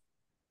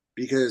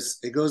because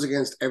it goes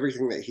against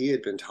everything that he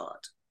had been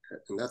taught.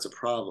 And that's a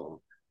problem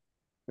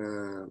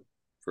uh,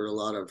 for a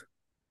lot of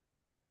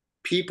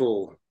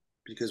people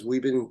because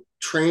we've been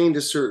trained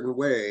a certain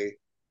way.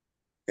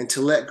 And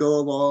to let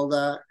go of all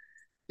that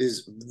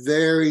is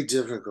very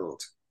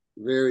difficult,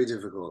 very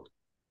difficult.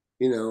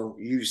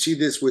 You see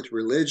this with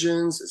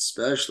religions,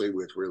 especially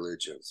with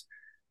religions.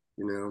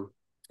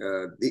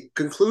 The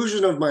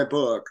conclusion of my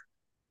book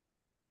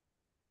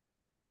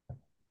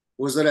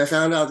was that I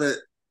found out that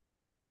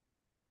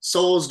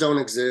souls don't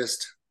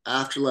exist,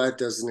 afterlife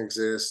doesn't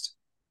exist,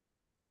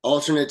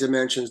 alternate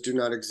dimensions do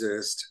not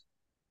exist.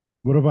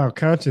 What about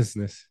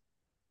consciousness?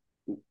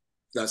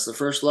 That's the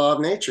first law of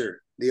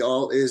nature. The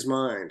all is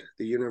mind,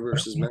 the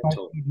universe is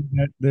mental.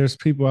 There's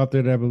people out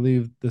there that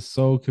believe the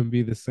soul can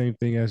be the same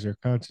thing as your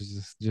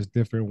consciousness, just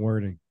different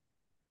wording.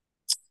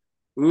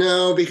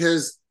 No,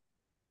 because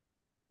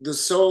the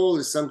soul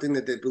is something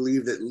that they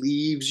believe that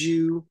leaves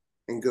you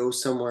and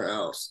goes somewhere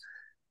else.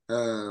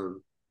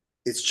 Um,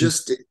 it's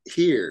just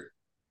here.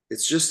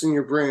 It's just in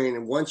your brain.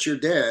 And once you're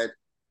dead,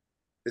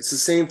 it's the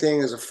same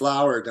thing as a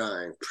flower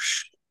dying.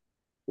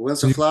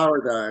 Once So a you,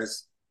 flower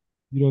dies,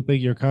 you don't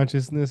think your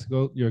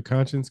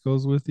conscience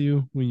goes with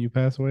you when you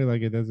pass away?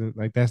 Like it doesn't,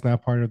 like that's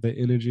not part of the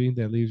energy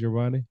that leaves your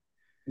body?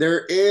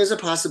 there is a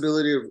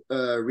possibility of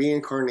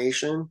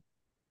reincarnation.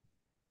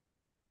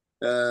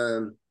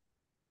 Um,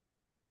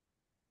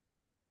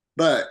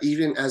 but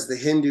even as the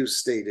Hindus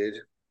stated,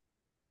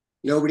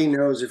 nobody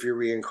knows if you're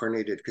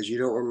reincarnated because you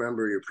don't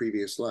remember your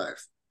previous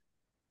life.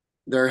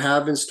 There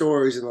have been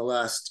stories in the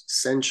last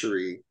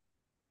century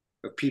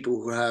of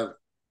people who have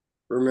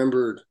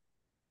remembered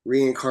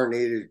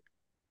reincarnated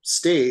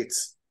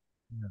states,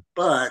 Yeah.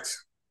 but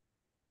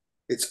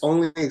it's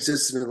only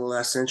existed in the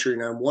last century.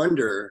 And I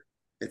wonder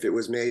if it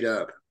was made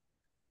up.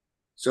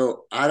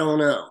 So I don't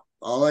know.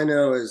 All I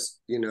know is,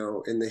 in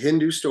the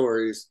Hindu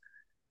stories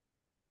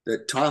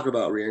that talk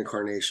about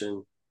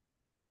reincarnation,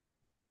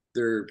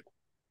 they're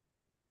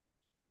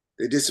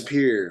they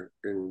disappear.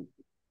 And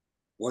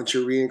once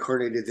you're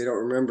reincarnated, they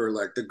don't remember.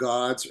 Like the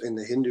gods in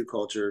the Hindu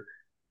culture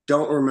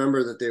don't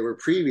remember that they were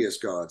previous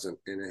gods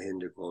in a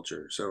Hindu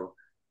culture. So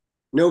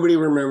nobody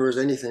remembers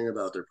anything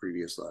about their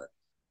previous life.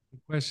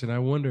 Question. I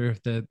wonder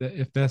if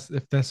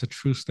that's a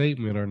true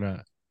statement or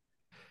not.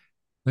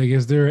 Like,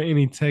 is there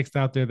any text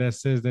out there that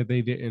says that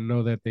they didn't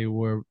know that they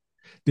were?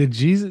 Did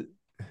Jesus?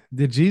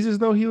 Did Jesus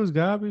know he was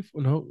God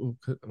before? No.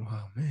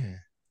 Oh man,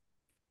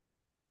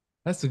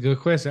 that's a good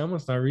question. I'm gonna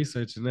start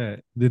researching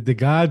that. Did the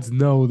gods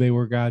know they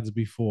were gods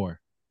before?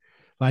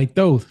 Like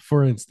Thoth,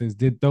 for instance,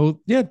 did Thoth?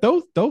 Yeah,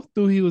 Thoth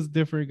knew he was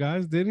different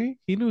guys, didn't he?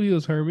 He knew he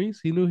was Hermes.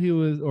 He knew he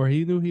was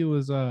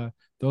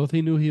Thoth.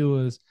 He knew he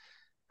was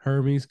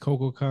Hermes,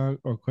 Coco Kong,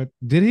 or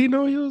did he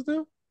know he was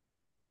them,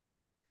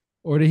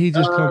 or did he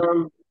just come?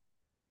 Um,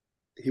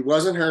 he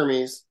wasn't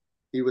Hermes.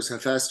 He was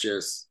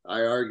Hephaestus.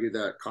 I argue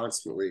that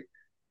constantly.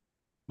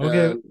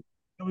 Okay,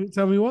 Um,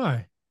 tell me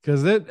why.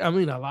 Because I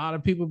mean, a lot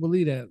of people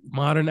believe that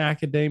modern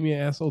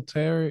academia,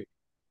 esoteric.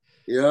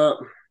 yeah.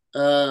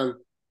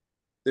 Um,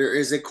 there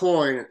is a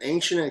coin, an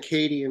ancient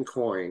Akkadian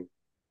coin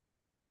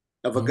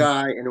of a Mhm.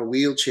 guy in a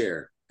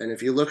wheelchair. And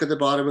if you look at the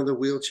bottom of the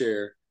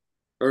wheelchair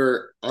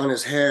or on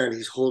his hand,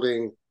 he's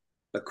holding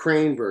a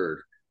crane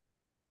bird.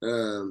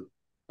 Um,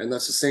 and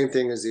that's the same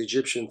thing as the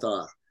Egyptian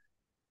thought.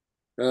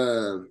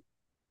 Um,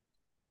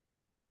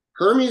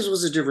 Hermes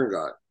was a different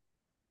god.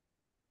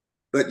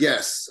 But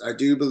yes, I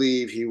do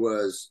believe he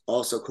was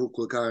also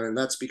Kukulkan, and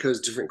that's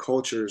because different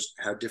cultures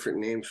have different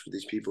names for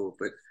these people.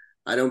 But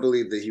I don't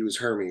believe that he was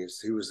Hermes.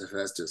 He was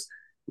Hephaestus.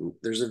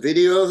 There's a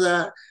video of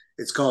that.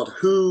 It's called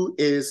Who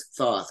is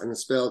Thoth, and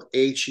it's spelled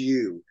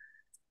Hu.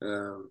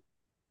 Um,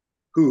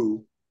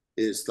 Who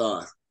is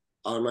Thoth?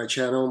 On my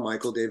channel,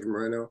 Michael David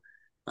Moreno,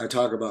 I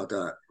talk about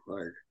that.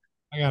 Like,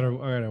 I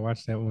gotta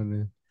watch that one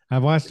then.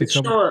 I've watched a it's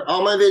couple. short.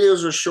 All my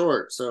videos are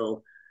short,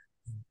 so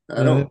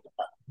I Uh, don't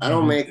I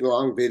don't make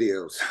long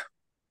videos.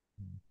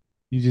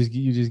 you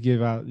just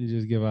give out.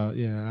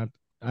 Yeah,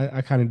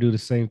 I kind of do the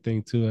same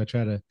thing too. I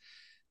try to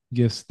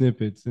give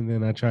snippets, and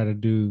then I try to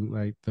do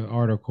like the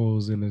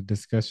articles and the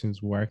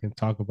discussions where I can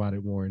talk about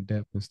it more in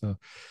depth and stuff.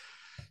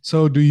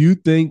 So, do you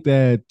think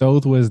that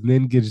Thoth was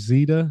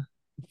Ningishzida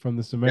from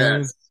the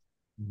Sumerians? Yes,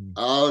 Mhm.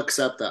 I'll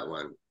accept that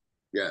one.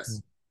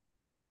 Yes,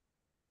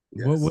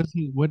 What yes. was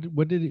he? What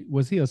did he?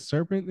 Was he a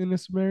serpent in the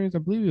Sumerians? I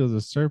believe he was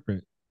a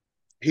serpent.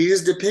 He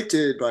is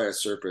depicted by a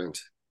serpent.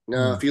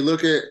 Now, Hmm. if you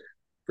look at,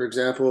 for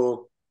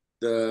example,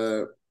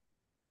 the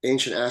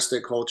ancient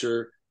Aztec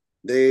culture,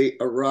 they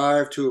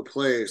arrived to a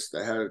place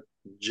that had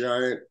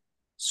giant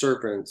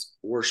serpents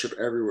worship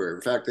everywhere.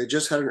 In fact, they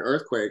just had an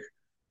earthquake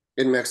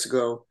in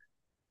Mexico,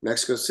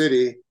 Mexico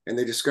City, and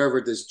they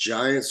discovered this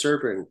giant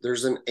serpent.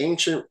 There's an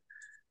ancient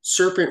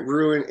serpent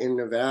ruin in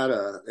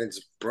Nevada.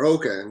 It's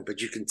broken,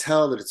 but you can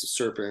tell that it's a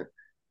serpent.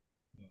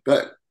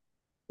 But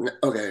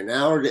okay,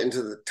 now we're getting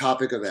to the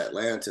topic of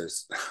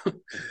Atlantis.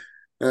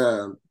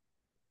 um,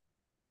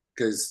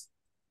 because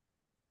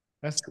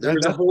That's that.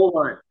 there's a That's whole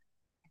line.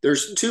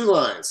 There's two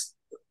lines.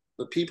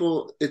 The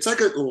people, it's like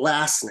a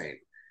last name.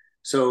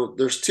 So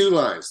there's two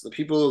lines: the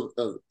people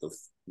of the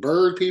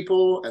bird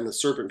people and the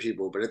serpent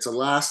people, but it's a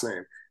last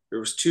name. There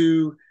was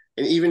two,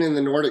 and even in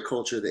the Nordic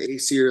culture, the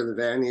Aesir and the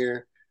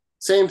Vanir,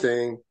 same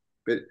thing.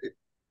 But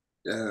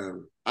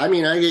I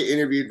mean, I get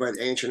interviewed by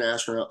the Ancient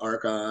Astronaut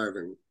Archive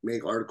and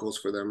make articles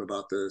for them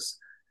about this.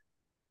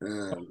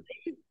 Um,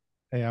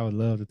 hey, I would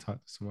love to talk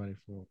to somebody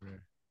from over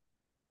there.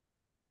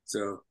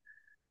 so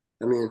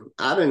I mean,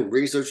 I've been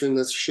researching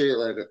this shit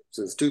like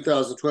since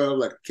 2012,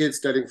 like a kid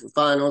studying for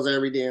finals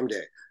every damn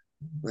day.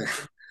 Like,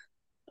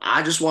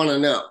 I just want to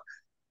know.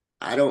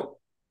 I don't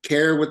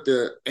care what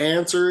the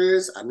answer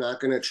is. I'm not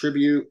going to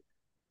attribute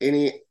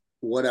any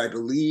what I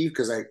believe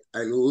because I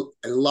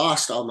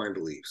lost all my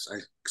beliefs. I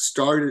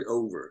started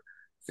over,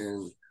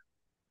 and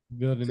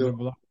Building so the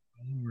blocks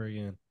all over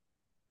again.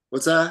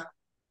 what's that?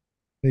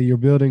 Hey, you're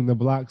building the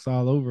blocks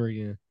all over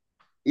again.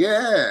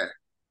 Yeah,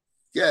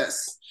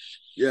 yes,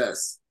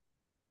 yes.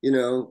 You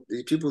know,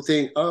 the people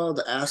think, oh,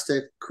 the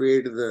Aztec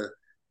created the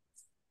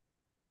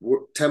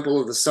Temple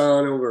of the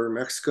Sun over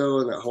Mexico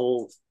and that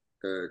whole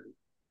uh,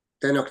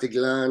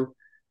 Tenochtitlan,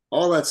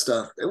 all that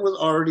stuff. It was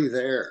already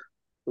there.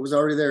 It was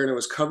already there, and it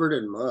was covered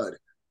in mud.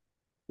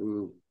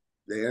 And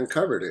they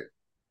uncovered it.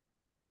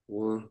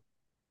 Well,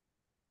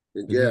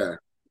 And then, yeah,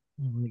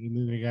 and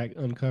then they got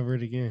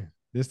uncovered again.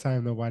 This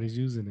time nobody's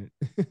using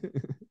it.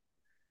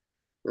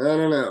 I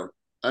don't know.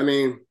 I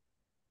mean,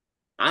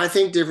 I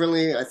think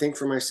differently. I think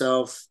for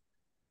myself.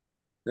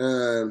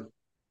 Um,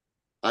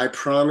 I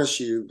promise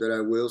you that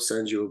I will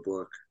send you a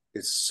book.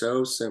 It's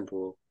so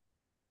simple,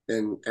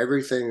 and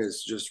everything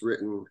is just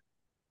written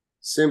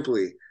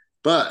simply.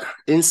 But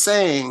in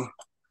saying,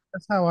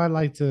 That's how I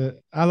like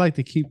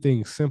to keep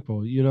things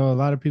simple. A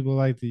lot of people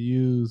like to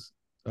use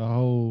a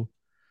whole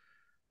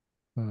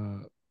uh,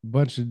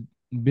 bunch of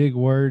big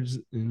words,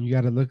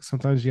 and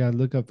sometimes you gotta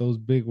look up those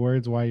big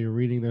words while you're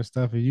reading their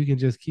stuff. If you can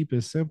just keep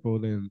it simple,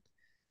 then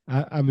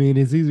I mean,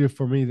 it's easier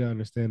for me to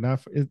understand.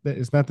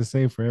 It's not the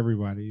same for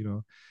everybody.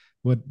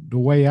 But the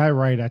way I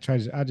write, I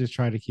just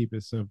try to keep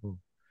it simple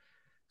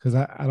because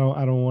I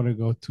don't want to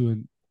go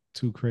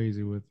too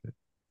crazy with it.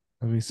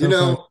 I mean, you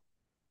sometimes. know,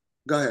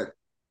 go ahead.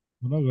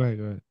 No, go ahead,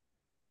 go ahead.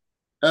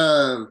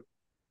 Um,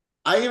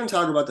 I even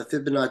talk about the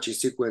Fibonacci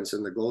sequence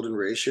and the golden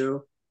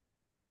ratio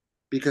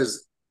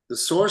because the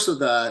source of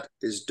that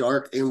is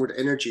dark inward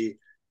energy,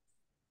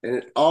 and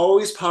it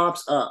always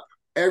pops up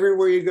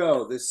everywhere you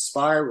go. This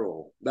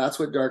spiral. That's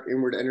what dark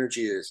inward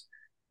energy is.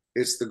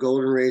 It's the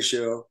golden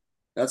ratio.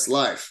 That's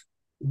life.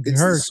 It's a It's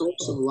the hurricane.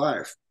 source of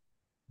life.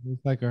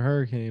 It's like a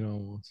hurricane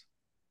almost.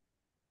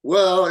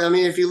 Well, I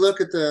mean, if you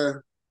look at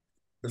the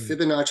Yeah.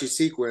 Fibonacci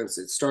sequence,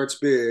 it starts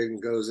big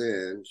and goes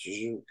in.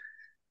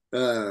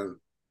 Um,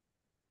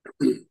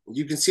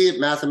 you can see it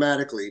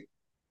mathematically,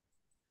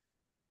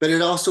 but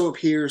it also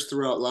appears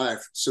throughout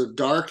life. So,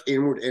 dark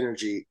inward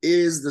energy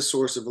is the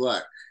source of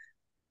life,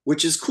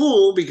 which is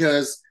cool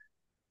because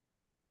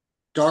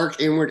dark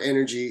inward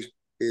energy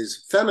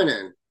is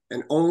feminine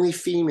and only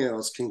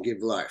females can give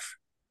life.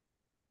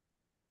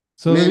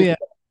 So let Men, me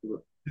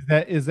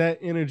ask, is that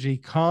energy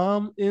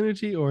calm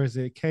energy or is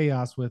it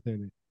chaos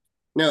within it?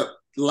 no,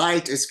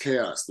 light is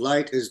chaos,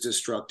 light is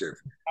destructive.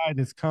 Inside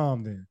it's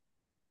calm then.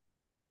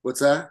 What's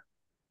that?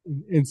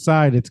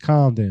 Inside it's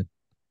calm then.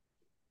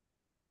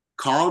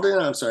 Called in?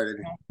 I'm sorry.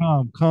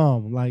 Calm,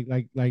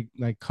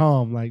 like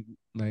calm, like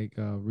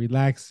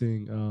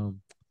relaxing,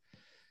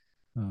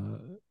 uh,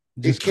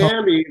 It just calm.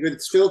 can be, but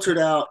it's filtered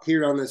out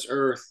here on this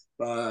earth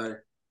by,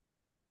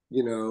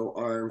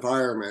 our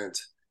environment.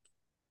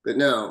 But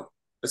no,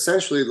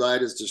 essentially,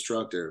 light is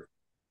destructive.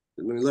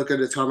 When you look at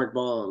atomic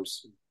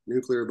bombs,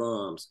 nuclear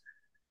bombs,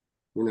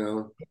 you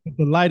know,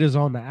 The light is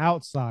on the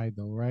outside,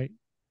 though, right?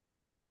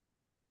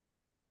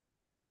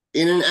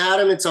 in an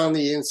atom, it's on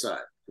the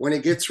inside. When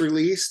it gets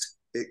released,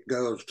 it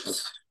goes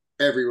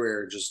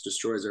everywhere, it just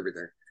destroys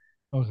everything.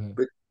 Okay.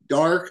 But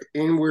dark,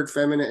 inward,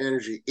 feminine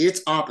energy,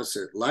 it's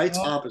opposite. Light's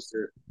Oh,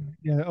 opposite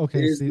yeah.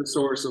 Okay. is See, the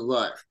source of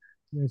life.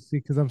 yeah, see,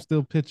 because I'm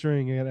still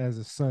picturing it as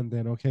a sun.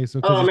 Then, okay.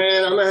 So, because Oh you,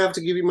 man, I'm gonna have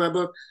to give you my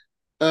book.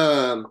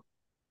 Um,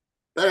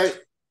 but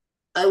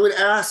I would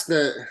ask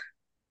that.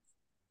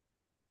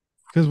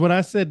 because when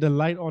I said the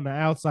light on the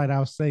outside, I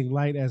was saying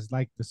light as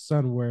like the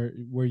sun,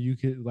 where you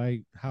could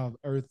like how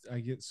Earth, I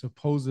get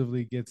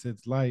supposedly gets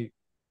its light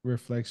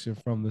reflection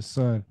from the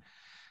sun,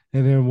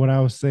 and then when I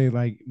was saying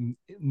like Yeah,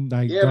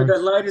 but dark.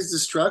 that light is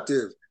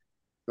destructive.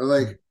 But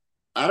like,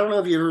 I don't know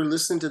if you ever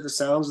listened to the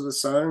sounds of the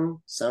sun,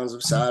 sounds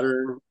of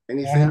Saturn, I have,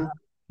 anything.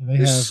 they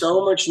There's have.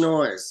 so much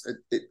noise.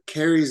 It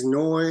carries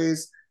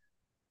noise,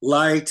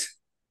 light,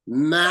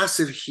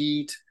 massive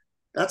heat.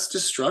 That's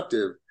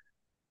destructive.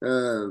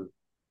 Um,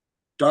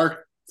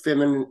 Dark,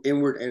 feminine,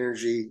 inward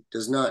energy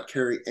does not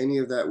carry any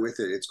of that with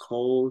it. It's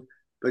cold,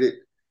 but it.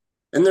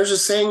 And there's a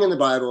saying in the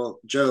Bible,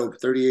 Job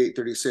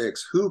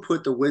 38:36, who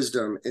put the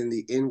wisdom in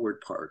the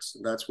inward parts?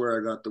 That's where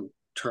I got the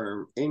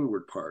term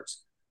inward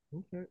parts.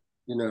 Okay.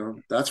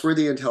 That's where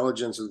the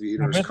intelligence of the I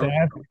universe meant to comes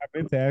ask. from. I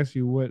meant to ask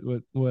you what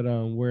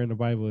where in the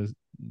Bible is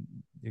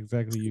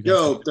exactly you got that.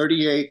 Job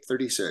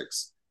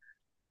 38:36.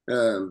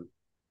 Um,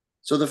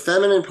 so the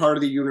feminine part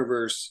of the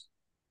universe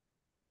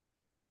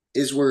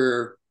is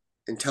where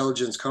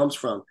intelligence comes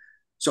from.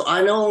 So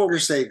I no longer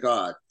say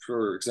God,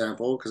 for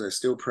example, because I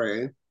still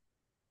pray.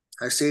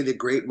 I say the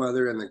great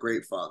mother and the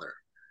great father.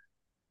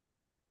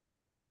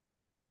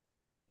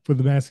 For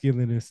the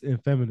masculine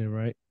and feminine,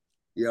 right?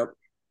 Yep.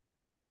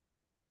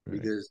 Right.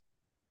 Because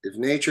if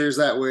nature is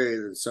that way,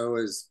 then so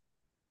is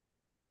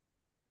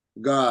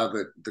God.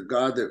 But the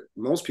God that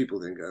most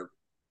people think of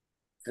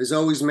is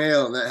always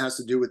male, and that has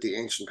to do with the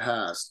ancient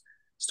past.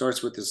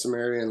 Starts with the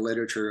Sumerian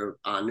literature of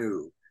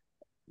Anu.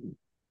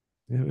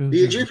 It was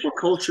The just Egyptian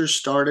culture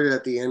started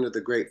at the end of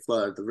the Great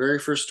Flood. The very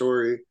first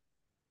story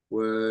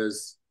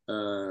was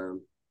a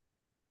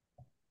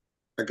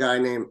guy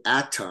named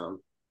Atum,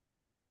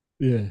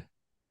 yeah.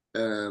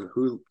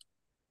 who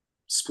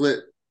split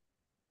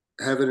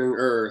heaven and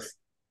earth,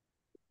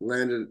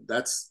 landed.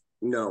 That's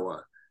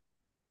Noah,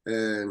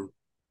 and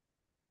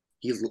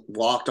he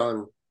walked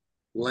on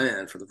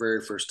land for the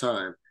very first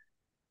time.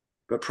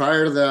 But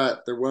prior to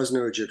that, there was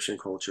no Egyptian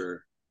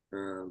culture.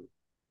 Um,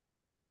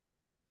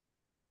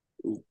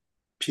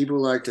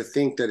 People like to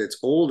think that it's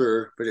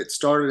older, but it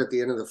started at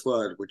the end of the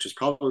flood, which is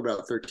probably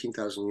about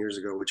 13,000 years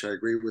ago, which I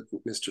agree with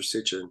Mr.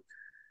 Sitchin.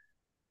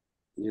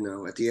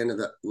 At the end of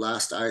the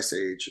last ice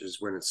age is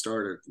when it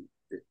started.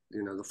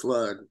 The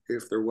flood,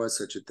 if there was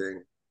such a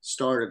thing,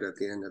 started at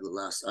the end of the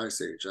last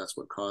ice age. That's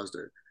what caused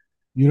it.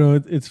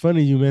 It's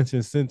funny you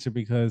mentioned Cincher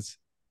because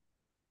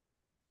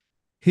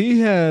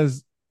he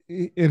has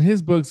in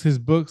his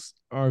books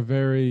are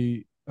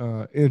very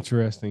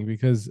interesting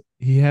because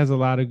he has a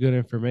lot of good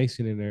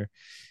information in there.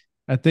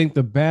 I think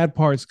the bad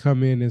parts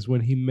come in is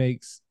when he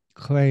makes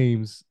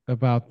claims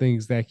about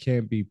things that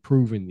can't be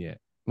proven yet.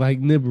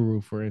 Like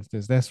Nibiru, for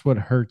instance, that's what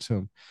hurts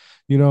him.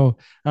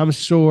 I'm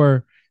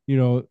sure,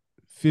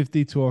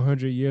 50 to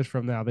 100 years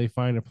from now, they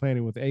find a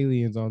planet with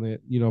aliens on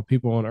it.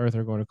 People on Earth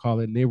are going to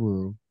call it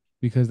Nibiru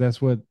because that's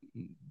what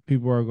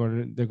people are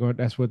going to,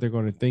 that's what they're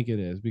going to think it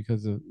is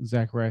because of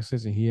Zachariah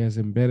Sitchin. He has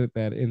embedded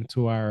that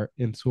into our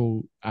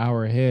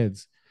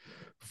heads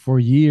for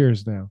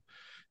years now.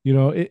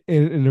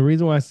 And the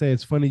reason why I say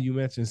it's funny you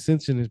mentioned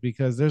Sitchin is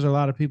because there's a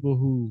lot of people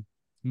who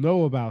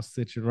know about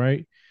Sitchin,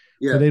 right?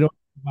 But Yeah. they don't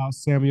know about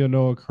Samuel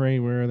Noah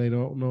Kramer. They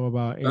don't know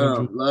about Andrew.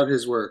 Oh, love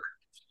his work.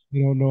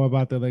 They don't know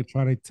about the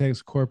electronic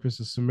text corpus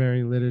of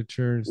Sumerian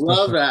literature and stuff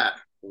Love like. that.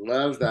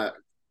 Love that.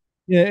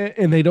 Yeah,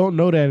 and they don't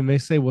know that, and they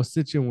say, "Well,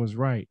 Sitchin was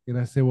right," and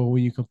I say, "Well,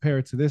 when you compare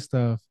it to this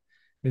stuff,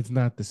 it's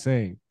not the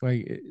same.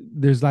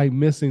 There's like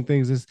missing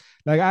things. It's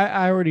like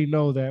I already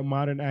know that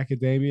modern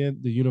academia,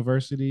 the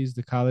universities,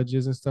 the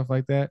colleges, and stuff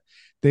like that,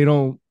 they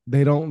don't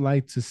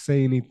like to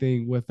say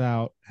anything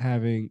without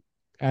having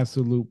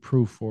absolute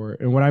proof for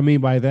it. And what I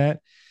mean by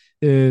that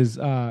is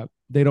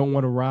they don't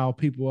want to rile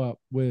people up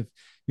with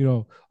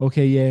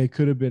okay, yeah, it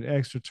could have been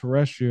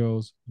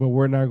extraterrestrials, but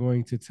we're not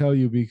going to tell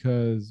you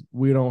because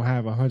we don't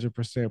have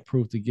 100%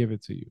 proof to give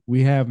it to you.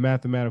 We have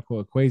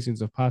mathematical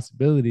equations of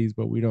possibilities,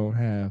 but we don't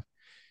have,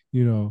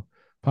 you know,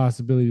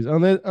 possibilities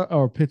unless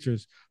or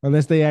pictures,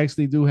 unless they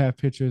actually do have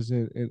pictures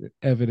and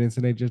evidence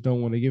and they just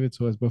don't want to give it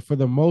to us. But for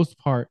the most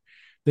part,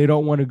 they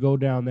don't want to go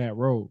down that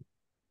road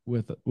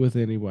with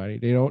anybody.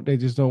 They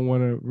just don't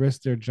want to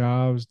risk their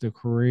jobs, their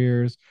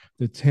careers,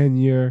 the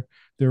tenure,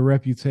 their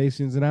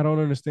reputations. And I don't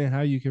understand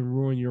how you can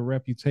ruin your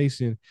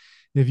reputation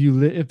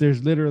if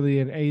there's literally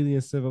an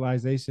alien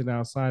civilization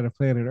outside of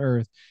planet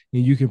Earth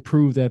and you can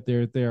prove that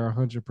they're there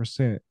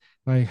 100%.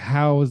 Like,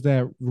 how is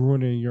that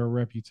ruining your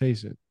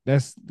reputation?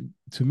 That's,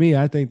 to me,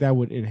 I think that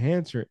would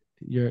enhance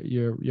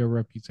your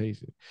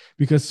reputation,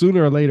 because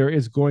sooner or later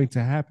it's going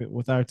to happen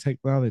with our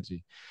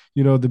technology.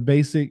 You know, the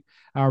basic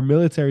our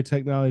military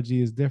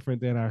technology is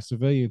different than our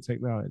civilian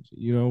technology.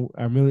 You know,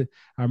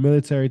 our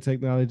military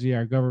technology,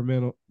 our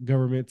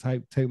government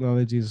type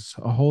technology is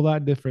a whole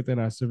lot different than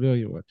our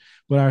civilian one.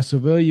 But our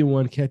civilian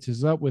one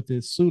catches up with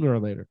it sooner or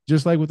later.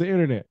 Just like with the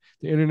internet.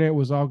 The internet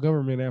was all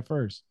government at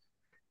first.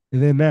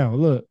 And then now,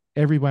 look,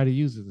 everybody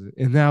uses it.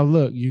 And now,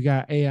 look, you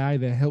got AI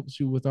that helps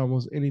you with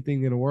almost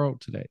anything in the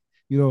world today.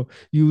 You know,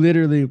 you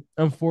literally,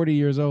 I'm 40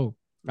 years old.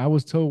 I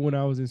was told when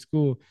I was in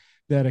school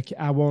that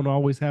I won't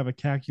always have a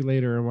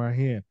calculator in my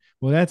hand.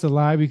 Well, that's a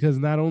lie, because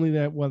not only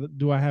that, well,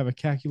 do I have a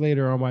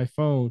calculator on my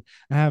phone,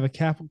 I have a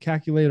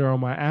calculator on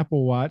my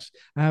Apple Watch,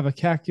 I have a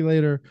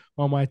calculator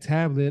on my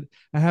tablet,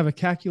 I have a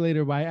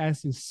calculator by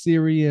asking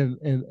Siri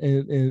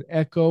and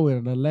Echo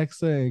and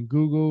Alexa and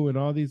Google and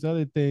all these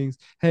other things.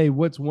 Hey,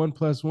 what's one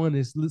plus one?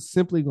 Is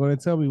simply going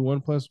to tell me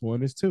one plus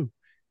one is two.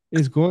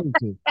 It's going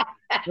to. I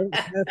don't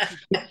have to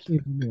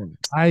think anymore.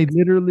 I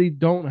literally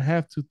don't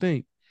have to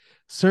think.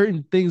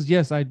 Certain things,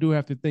 yes, I do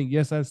have to think.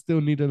 Yes, I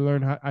still need to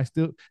learn how. I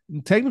still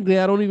technically,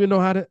 I don't even know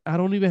how to. I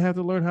don't even have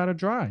to learn how to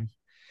drive.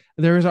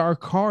 There's our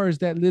cars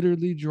that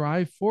literally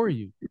drive for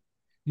you.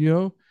 You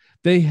know,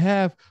 they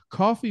have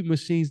coffee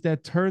machines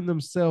that turn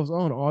themselves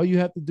on. All you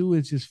have to do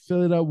is just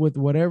fill it up with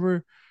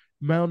whatever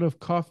amount of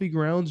coffee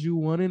grounds you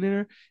want in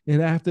there.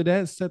 And after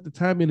that, set the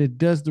time and it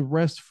does the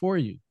rest for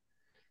you.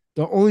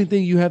 The only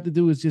thing you have to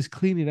do is just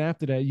clean it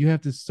after that. You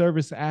have to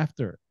service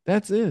after.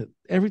 That's it.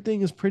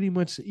 Everything is pretty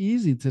much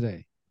easy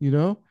today. You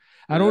know,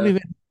 I don't Yeah.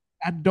 even,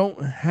 I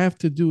don't have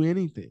to do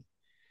anything.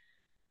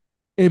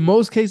 In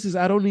most cases,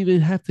 I don't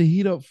even have to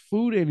heat up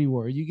food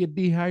anymore. You get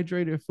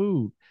dehydrated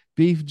food,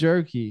 beef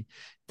jerky,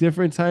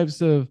 different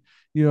types of,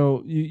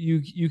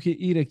 you can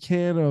eat a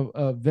can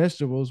of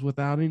vegetables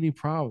without any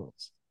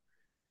problems,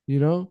 you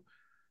know?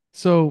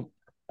 So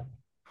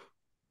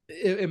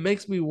it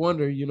makes me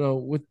wonder,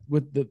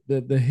 with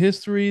the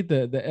history,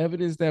 the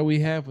evidence that we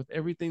have with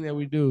everything that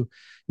we do,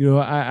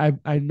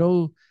 I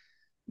know,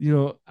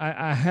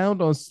 I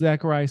hound on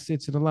Zachariah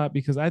Sitchin a lot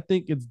because I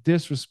think it's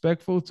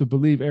disrespectful to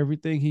believe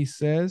everything he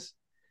says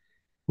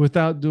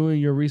without doing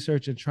your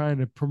research and trying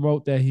to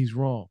promote that he's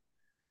wrong.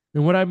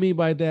 And what I mean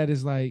by that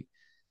is like,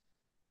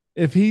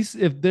 if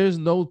there's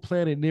no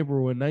planet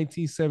Nibiru in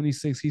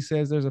 1976, he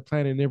says there's a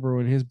planet Nibiru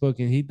in his book,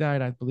 and he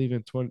died, I believe,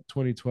 in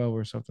 2012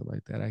 or something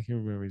like that. I can't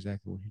remember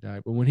exactly when he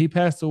died, but when he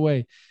passed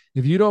away,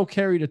 if you don't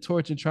carry the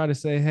torch and try to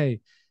say,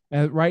 hey,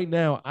 right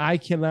now I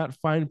cannot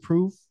find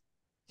proof.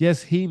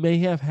 Yes, he may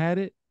have had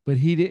it, but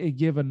he didn't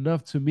give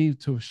enough to me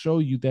to show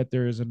you that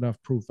there is enough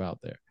proof out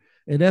there.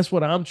 And that's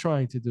what I'm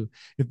trying to do.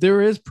 If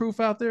there is proof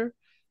out there,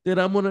 then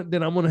I'm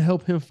gonna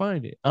help him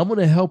find it. I'm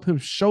gonna help him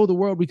show the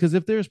world, because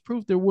if there's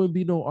proof, there wouldn't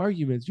be no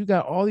arguments. You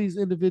got all these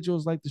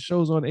individuals like the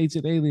shows on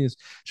Ancient Aliens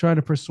trying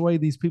to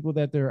persuade these people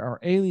that there are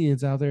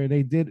aliens out there and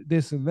they did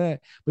this and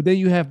that. But then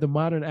you have the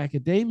modern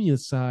academia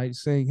side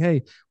saying,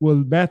 hey, well,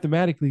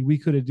 mathematically we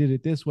could have did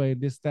it this way and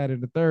this, that,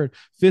 and the third.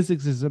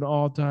 Physics is an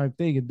all-time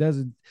thing. It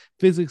doesn't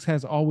Physics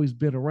has always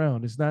been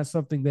around. It's not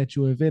something that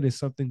you invent, it's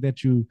something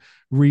that you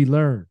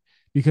relearn,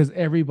 because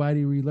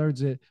everybody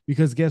relearns it.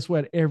 Because guess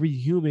what? Every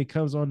human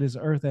comes on this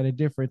earth at a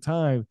different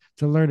time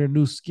to learn a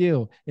new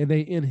skill, and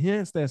they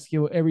enhance that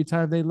skill every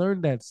time they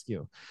learn that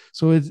skill.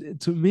 So it's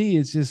to me,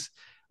 it's just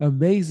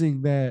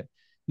amazing that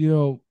you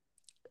know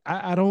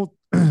I don't.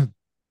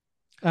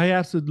 I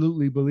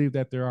absolutely believe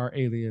that there are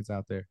aliens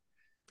out there.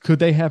 Could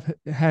they have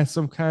had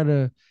some kind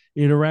of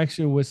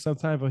interaction with some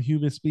type of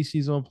human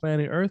species on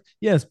planet Earth?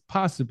 Yes,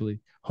 possibly.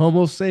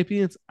 Homo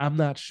sapiens, I'm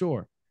not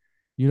sure,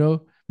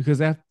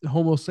 because after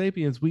Homo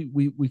sapiens,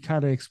 we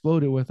kind of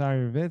exploded with our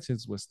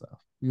inventions with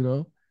stuff,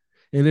 and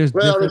there's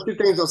Well, different. there's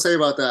two things I'll say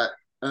about that.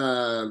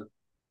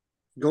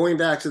 Going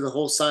back to the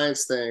whole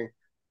science thing,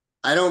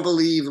 I don't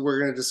believe we're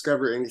going to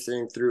discover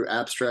anything through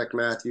abstract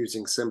math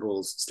using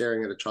symbols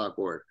staring at a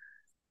chalkboard.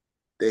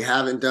 They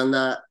haven't done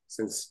that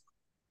since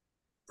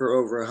for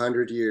over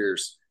 100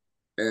 years,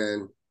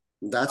 and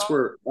that's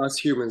where us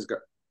humans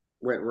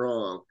went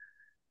wrong.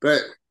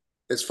 But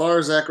as far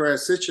as Zachariah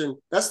Sitchin,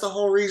 that's the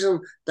whole reason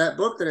that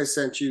book that I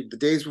sent you, The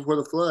Days Before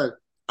the Flood,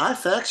 I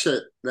fact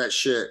checked that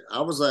shit.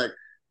 I was like,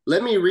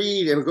 let me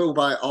read and go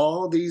by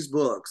all these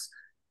books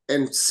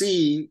and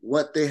see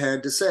what they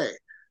had to say.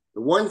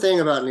 The one thing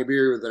about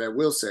Nibiru that I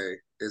will say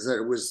is that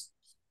it was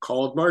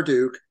called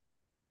Marduk,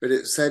 but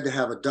it said to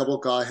have a double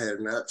godhead,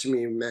 and that to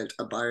me meant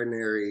a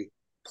binary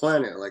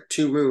planet, like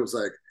two moons,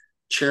 like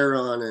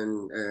Charon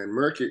and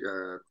Mercury.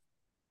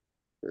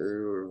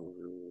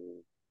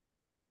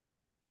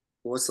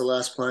 What's the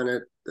last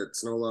planet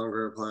that's no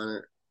longer a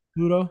planet?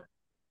 Pluto.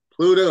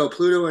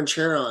 Pluto and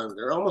Charon.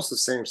 They're almost the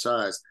same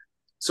size.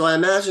 So I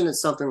imagine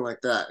it's something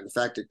like that. In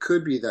fact, it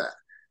could be that.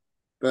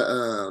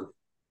 But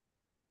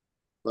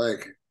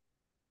like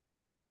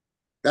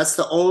that's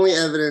the only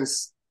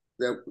evidence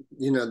that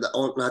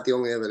not the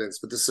only evidence,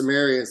 but the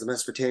Sumerians, the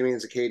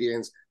Mesopotamians,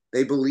 Akkadians,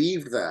 they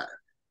believed that.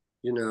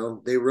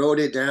 They wrote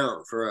it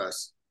down for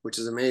us, which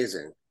is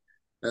amazing.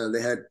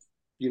 They had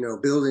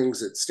buildings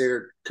that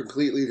stared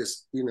completely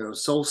to,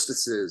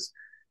 solstices,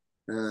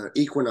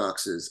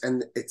 equinoxes,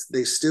 and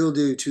they still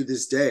do to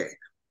this day.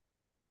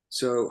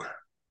 So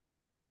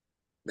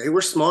they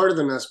were smarter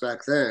than us back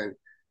then.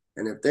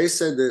 And if they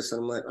said this,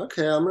 I'm like,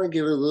 okay, I'm going to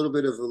give it a little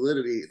bit of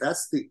validity.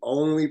 That's the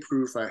only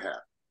proof I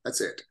have.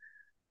 That's it.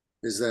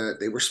 Is that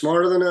they were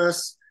smarter than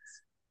us.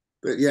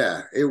 But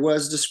yeah, it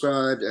was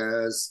described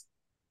as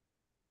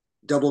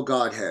double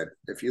Godhead.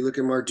 If you look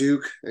at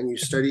Marduk and you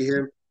study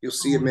him, you'll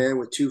see a man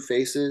with two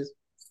faces,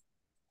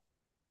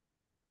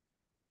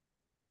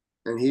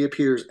 and he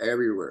appears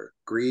everywhere.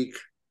 Greek,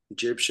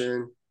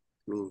 Egyptian.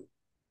 I mean,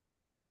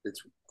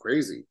 it's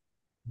crazy.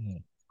 Yeah.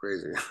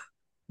 Crazy.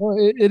 Well,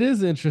 it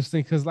is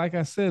interesting because, like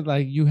I said,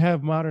 like you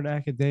have modern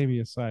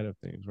academia side of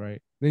things,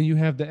 right? Then you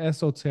have the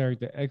esoteric,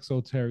 the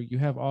exoteric. You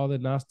have all the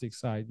Gnostic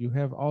side. You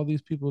have all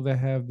these people that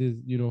have this,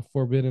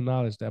 forbidden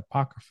knowledge, the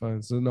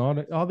apocryphas, and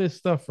all this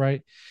stuff,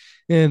 right?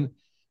 And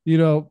you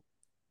know,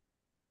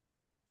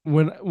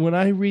 when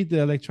I read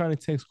the electronic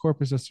text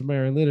corpus of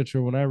Sumerian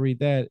literature, when I read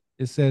that,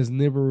 it says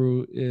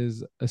Nibiru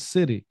is a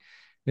city.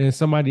 And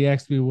somebody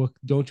asked me, well,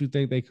 don't you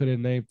think they could have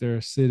named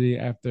their city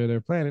after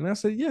their planet? And I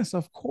said, yes,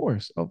 of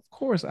course,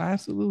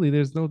 absolutely.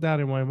 There's no doubt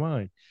in my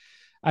mind.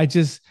 I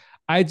just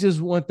I just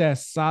want that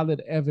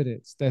solid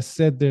evidence that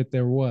said that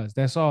there was.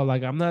 That's all.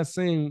 Like I'm not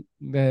saying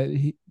that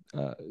he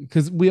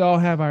because we all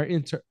have our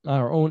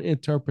own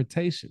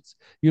interpretations.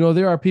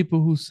 There are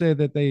people who said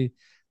that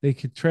they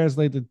could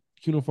translate the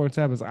cuneiform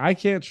tablets. I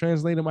can't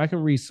translate them. I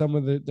can read some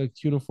of the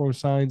cuneiform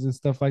signs and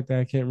stuff like that.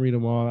 I can't read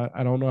them all.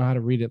 I don't know how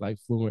to read it like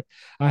fluent.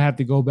 I have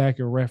to go back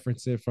and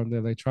reference it from the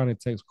electronic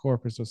text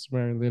corpus of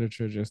Sumerian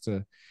literature just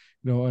to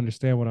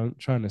understand what I'm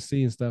trying to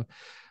see and stuff.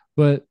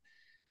 But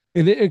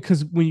and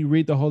because when you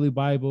read the Holy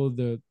Bible,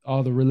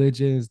 all the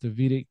religions, the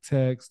Vedic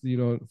text,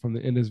 from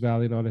the Indus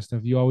Valley and all that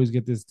stuff, you always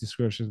get these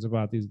descriptions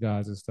about these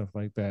guys and stuff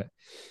like that.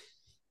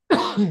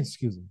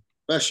 Excuse me.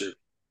 Bless you.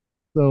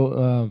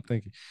 So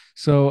thank you.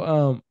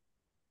 So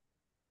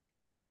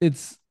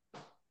it's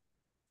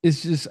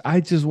just I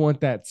just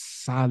want that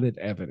solid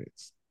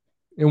evidence.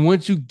 And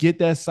once you get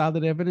that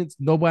solid evidence,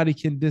 nobody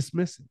can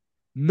dismiss it.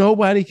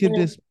 Nobody can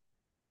dismiss.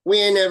 We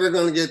ain't never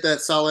gonna get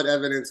that solid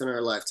evidence in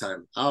our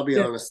lifetime. I'll be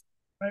Yeah, honest.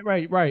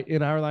 right.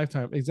 In our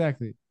lifetime,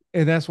 exactly.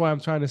 And that's why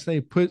I'm trying to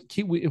say,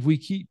 if we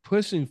keep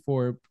pushing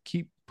for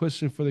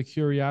the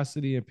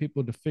curiosity and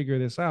people to figure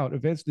this out,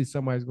 eventually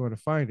somebody's going to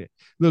find it.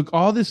 Look,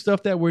 all this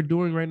stuff that we're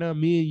doing right now,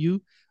 me and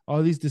you,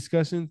 all these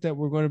discussions that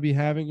we're going to be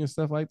having and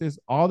stuff like this,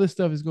 all this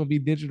stuff is going to be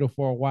digital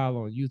for a while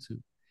on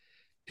YouTube.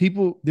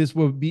 This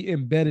will be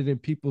embedded in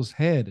people's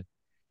head,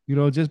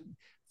 just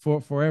for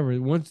forever.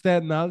 Once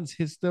that knowledge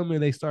hits them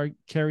and they start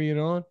carrying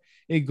on,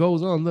 it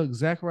goes on. Look,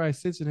 Zachariah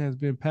Sitchin has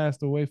been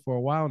passed away for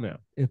a while now,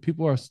 and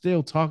people are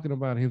still talking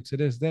about him to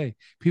this day.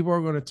 People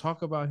are going to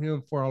talk about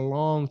him for a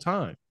long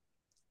time.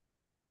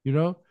 They're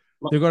going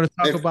to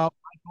talk If about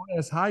Michael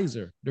S.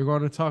 Heiser. They're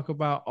going to talk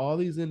about all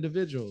these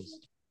individuals.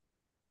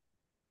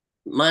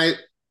 my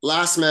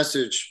last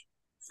message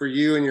for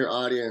you and your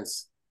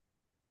audience,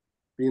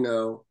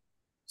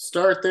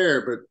 start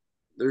there, but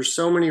there's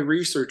so many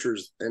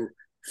researchers and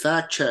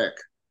fact check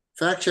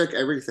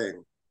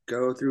everything.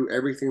 Go through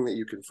everything that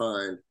you can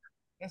find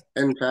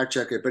and fact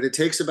check it. But it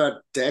takes about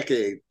a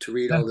decade to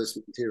read all this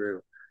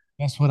material.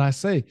 That's what I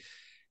say.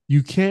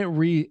 You can't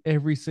read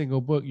every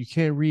single book. You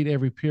can't read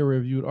every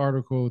peer-reviewed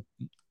article,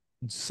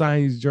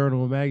 science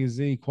journal,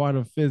 magazine,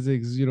 quantum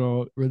physics,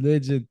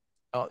 religion.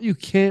 You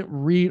can't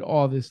read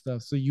all this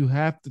stuff. So you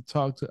have to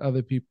talk to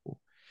other people.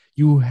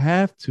 You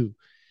have to.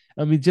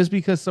 I mean, just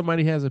because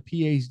somebody has a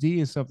PhD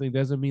in something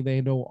doesn't mean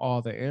they know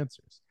all the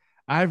answers.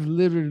 I've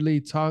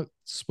literally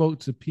spoke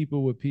to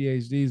people with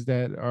PhDs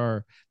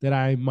that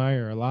I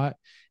admire a lot,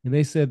 and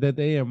they said that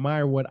they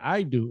admire what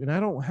I do, and I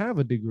don't have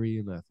a degree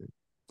in nothing.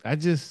 I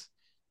just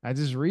I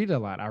just read a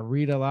lot. I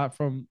read a lot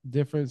from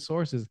different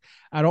sources.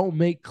 I don't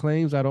make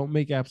claims. I don't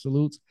make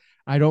absolutes.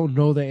 I don't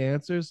know the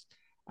answers.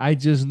 I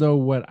just know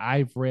what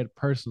I've read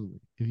personally.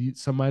 If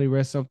somebody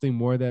read something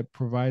more that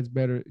provides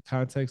better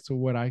context to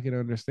what I can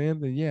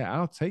understand, then yeah,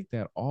 I'll take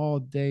that all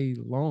day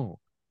long,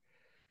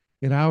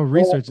 and I'll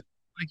research it.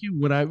 Like you,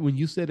 when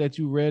you said that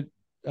you read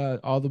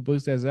all the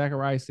books that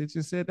Zachariah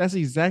Sitchin said, that's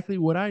exactly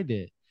what I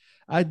did.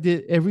 I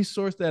did every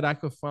source that I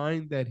could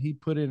find that he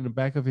put in the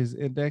back of his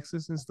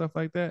indexes and stuff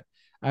like that.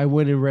 I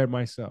went and read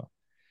myself,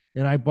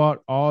 and I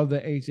bought all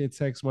the ancient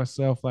texts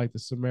myself, like the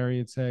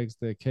Sumerian text,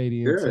 the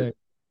Akkadian Good. text,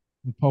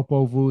 the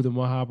Popol Vuh, the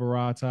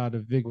Mahabharata, the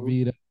Vig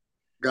Veda.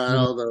 Got You know,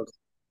 all those.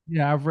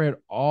 yeah, I've read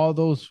all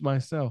those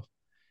myself,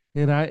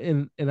 and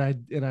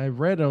I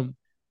read them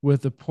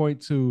with the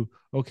point to,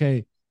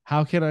 okay,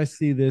 how can I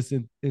see this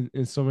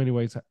in so many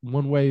ways?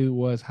 One way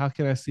was, how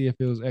can I see if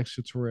it was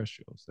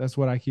extraterrestrials? That's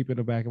what I keep in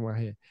the back of my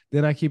head.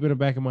 Then I keep in the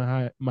back of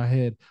my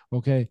head,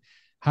 okay,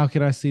 how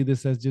can I see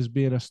this as just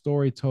being a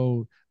story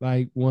told,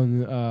 like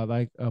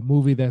a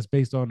movie that's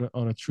based on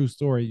a true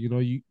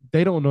story?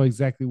 They don't know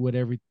exactly what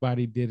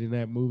everybody did in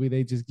that movie.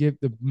 They just give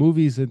the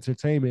movie's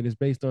entertainment is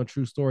based on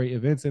true story.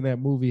 Events in that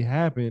movie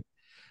happened,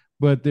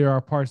 but there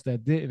are parts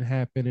that didn't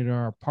happen, and there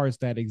are parts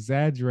that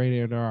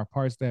exaggerated, and there are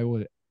parts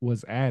that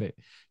was added.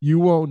 You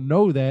won't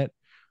know that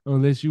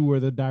unless you were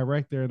the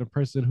director and the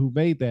person who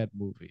made that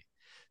movie.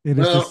 And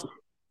Well,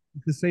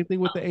 it's the same thing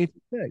with the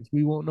ancient text.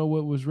 We won't know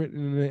what was written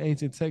in the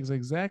ancient text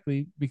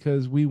exactly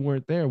because we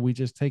weren't there. We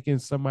just take in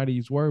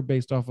somebody's word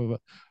based off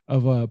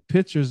of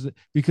pictures,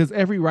 because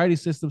every writing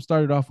system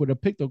started off with a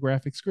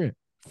pictographic script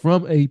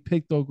from a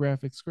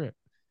pictographic script.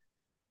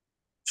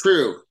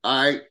 true.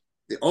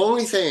 The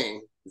only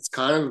thing that's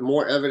kind of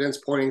more evidence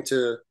pointing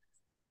to,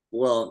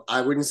 well,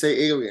 I wouldn't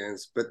say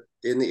aliens, but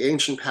in the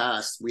ancient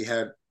past, we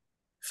had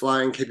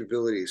flying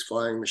capabilities,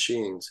 flying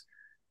machines.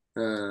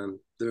 The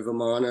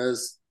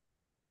Vimanas,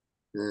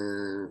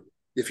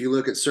 if you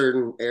look at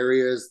certain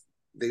areas,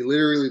 they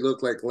literally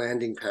look like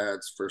landing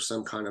pads for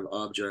some kind of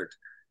object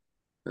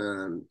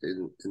in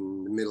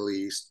the Middle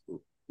East.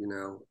 You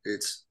know,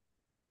 it's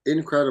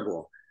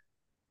incredible.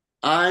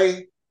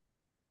 I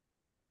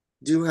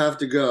do have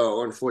to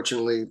go,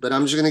 unfortunately, but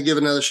I'm just going to give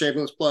another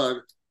shameless plug.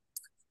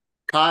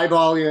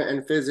 Kybalion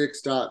and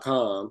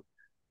Physics.com,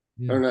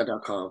 Yeah. or not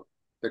 .com,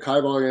 the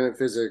Kybalion and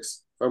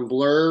Physics from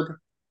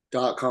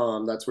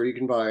blurb.com. That's where you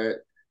can buy it.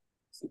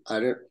 I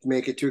didn't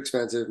make it too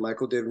expensive.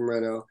 Michael David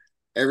Moreno.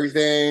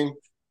 Everything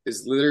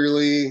is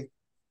literally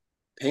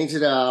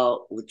painted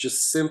out with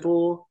just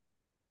simple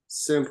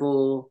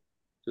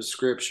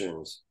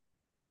descriptions.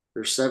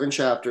 There's 7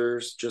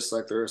 chapters, just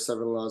like there are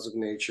 7 laws of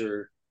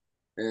nature.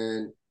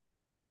 And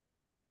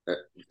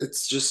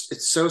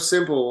it's so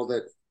simple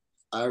that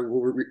I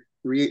will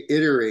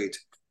reiterate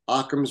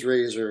Occam's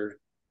razor.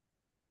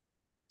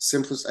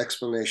 Simplest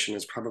explanation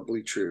is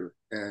probably true.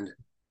 And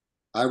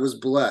I was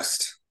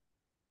blessed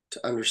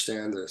to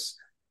understand this.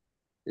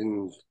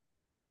 And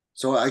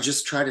so I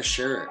just try to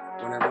share it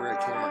whenever I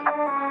can.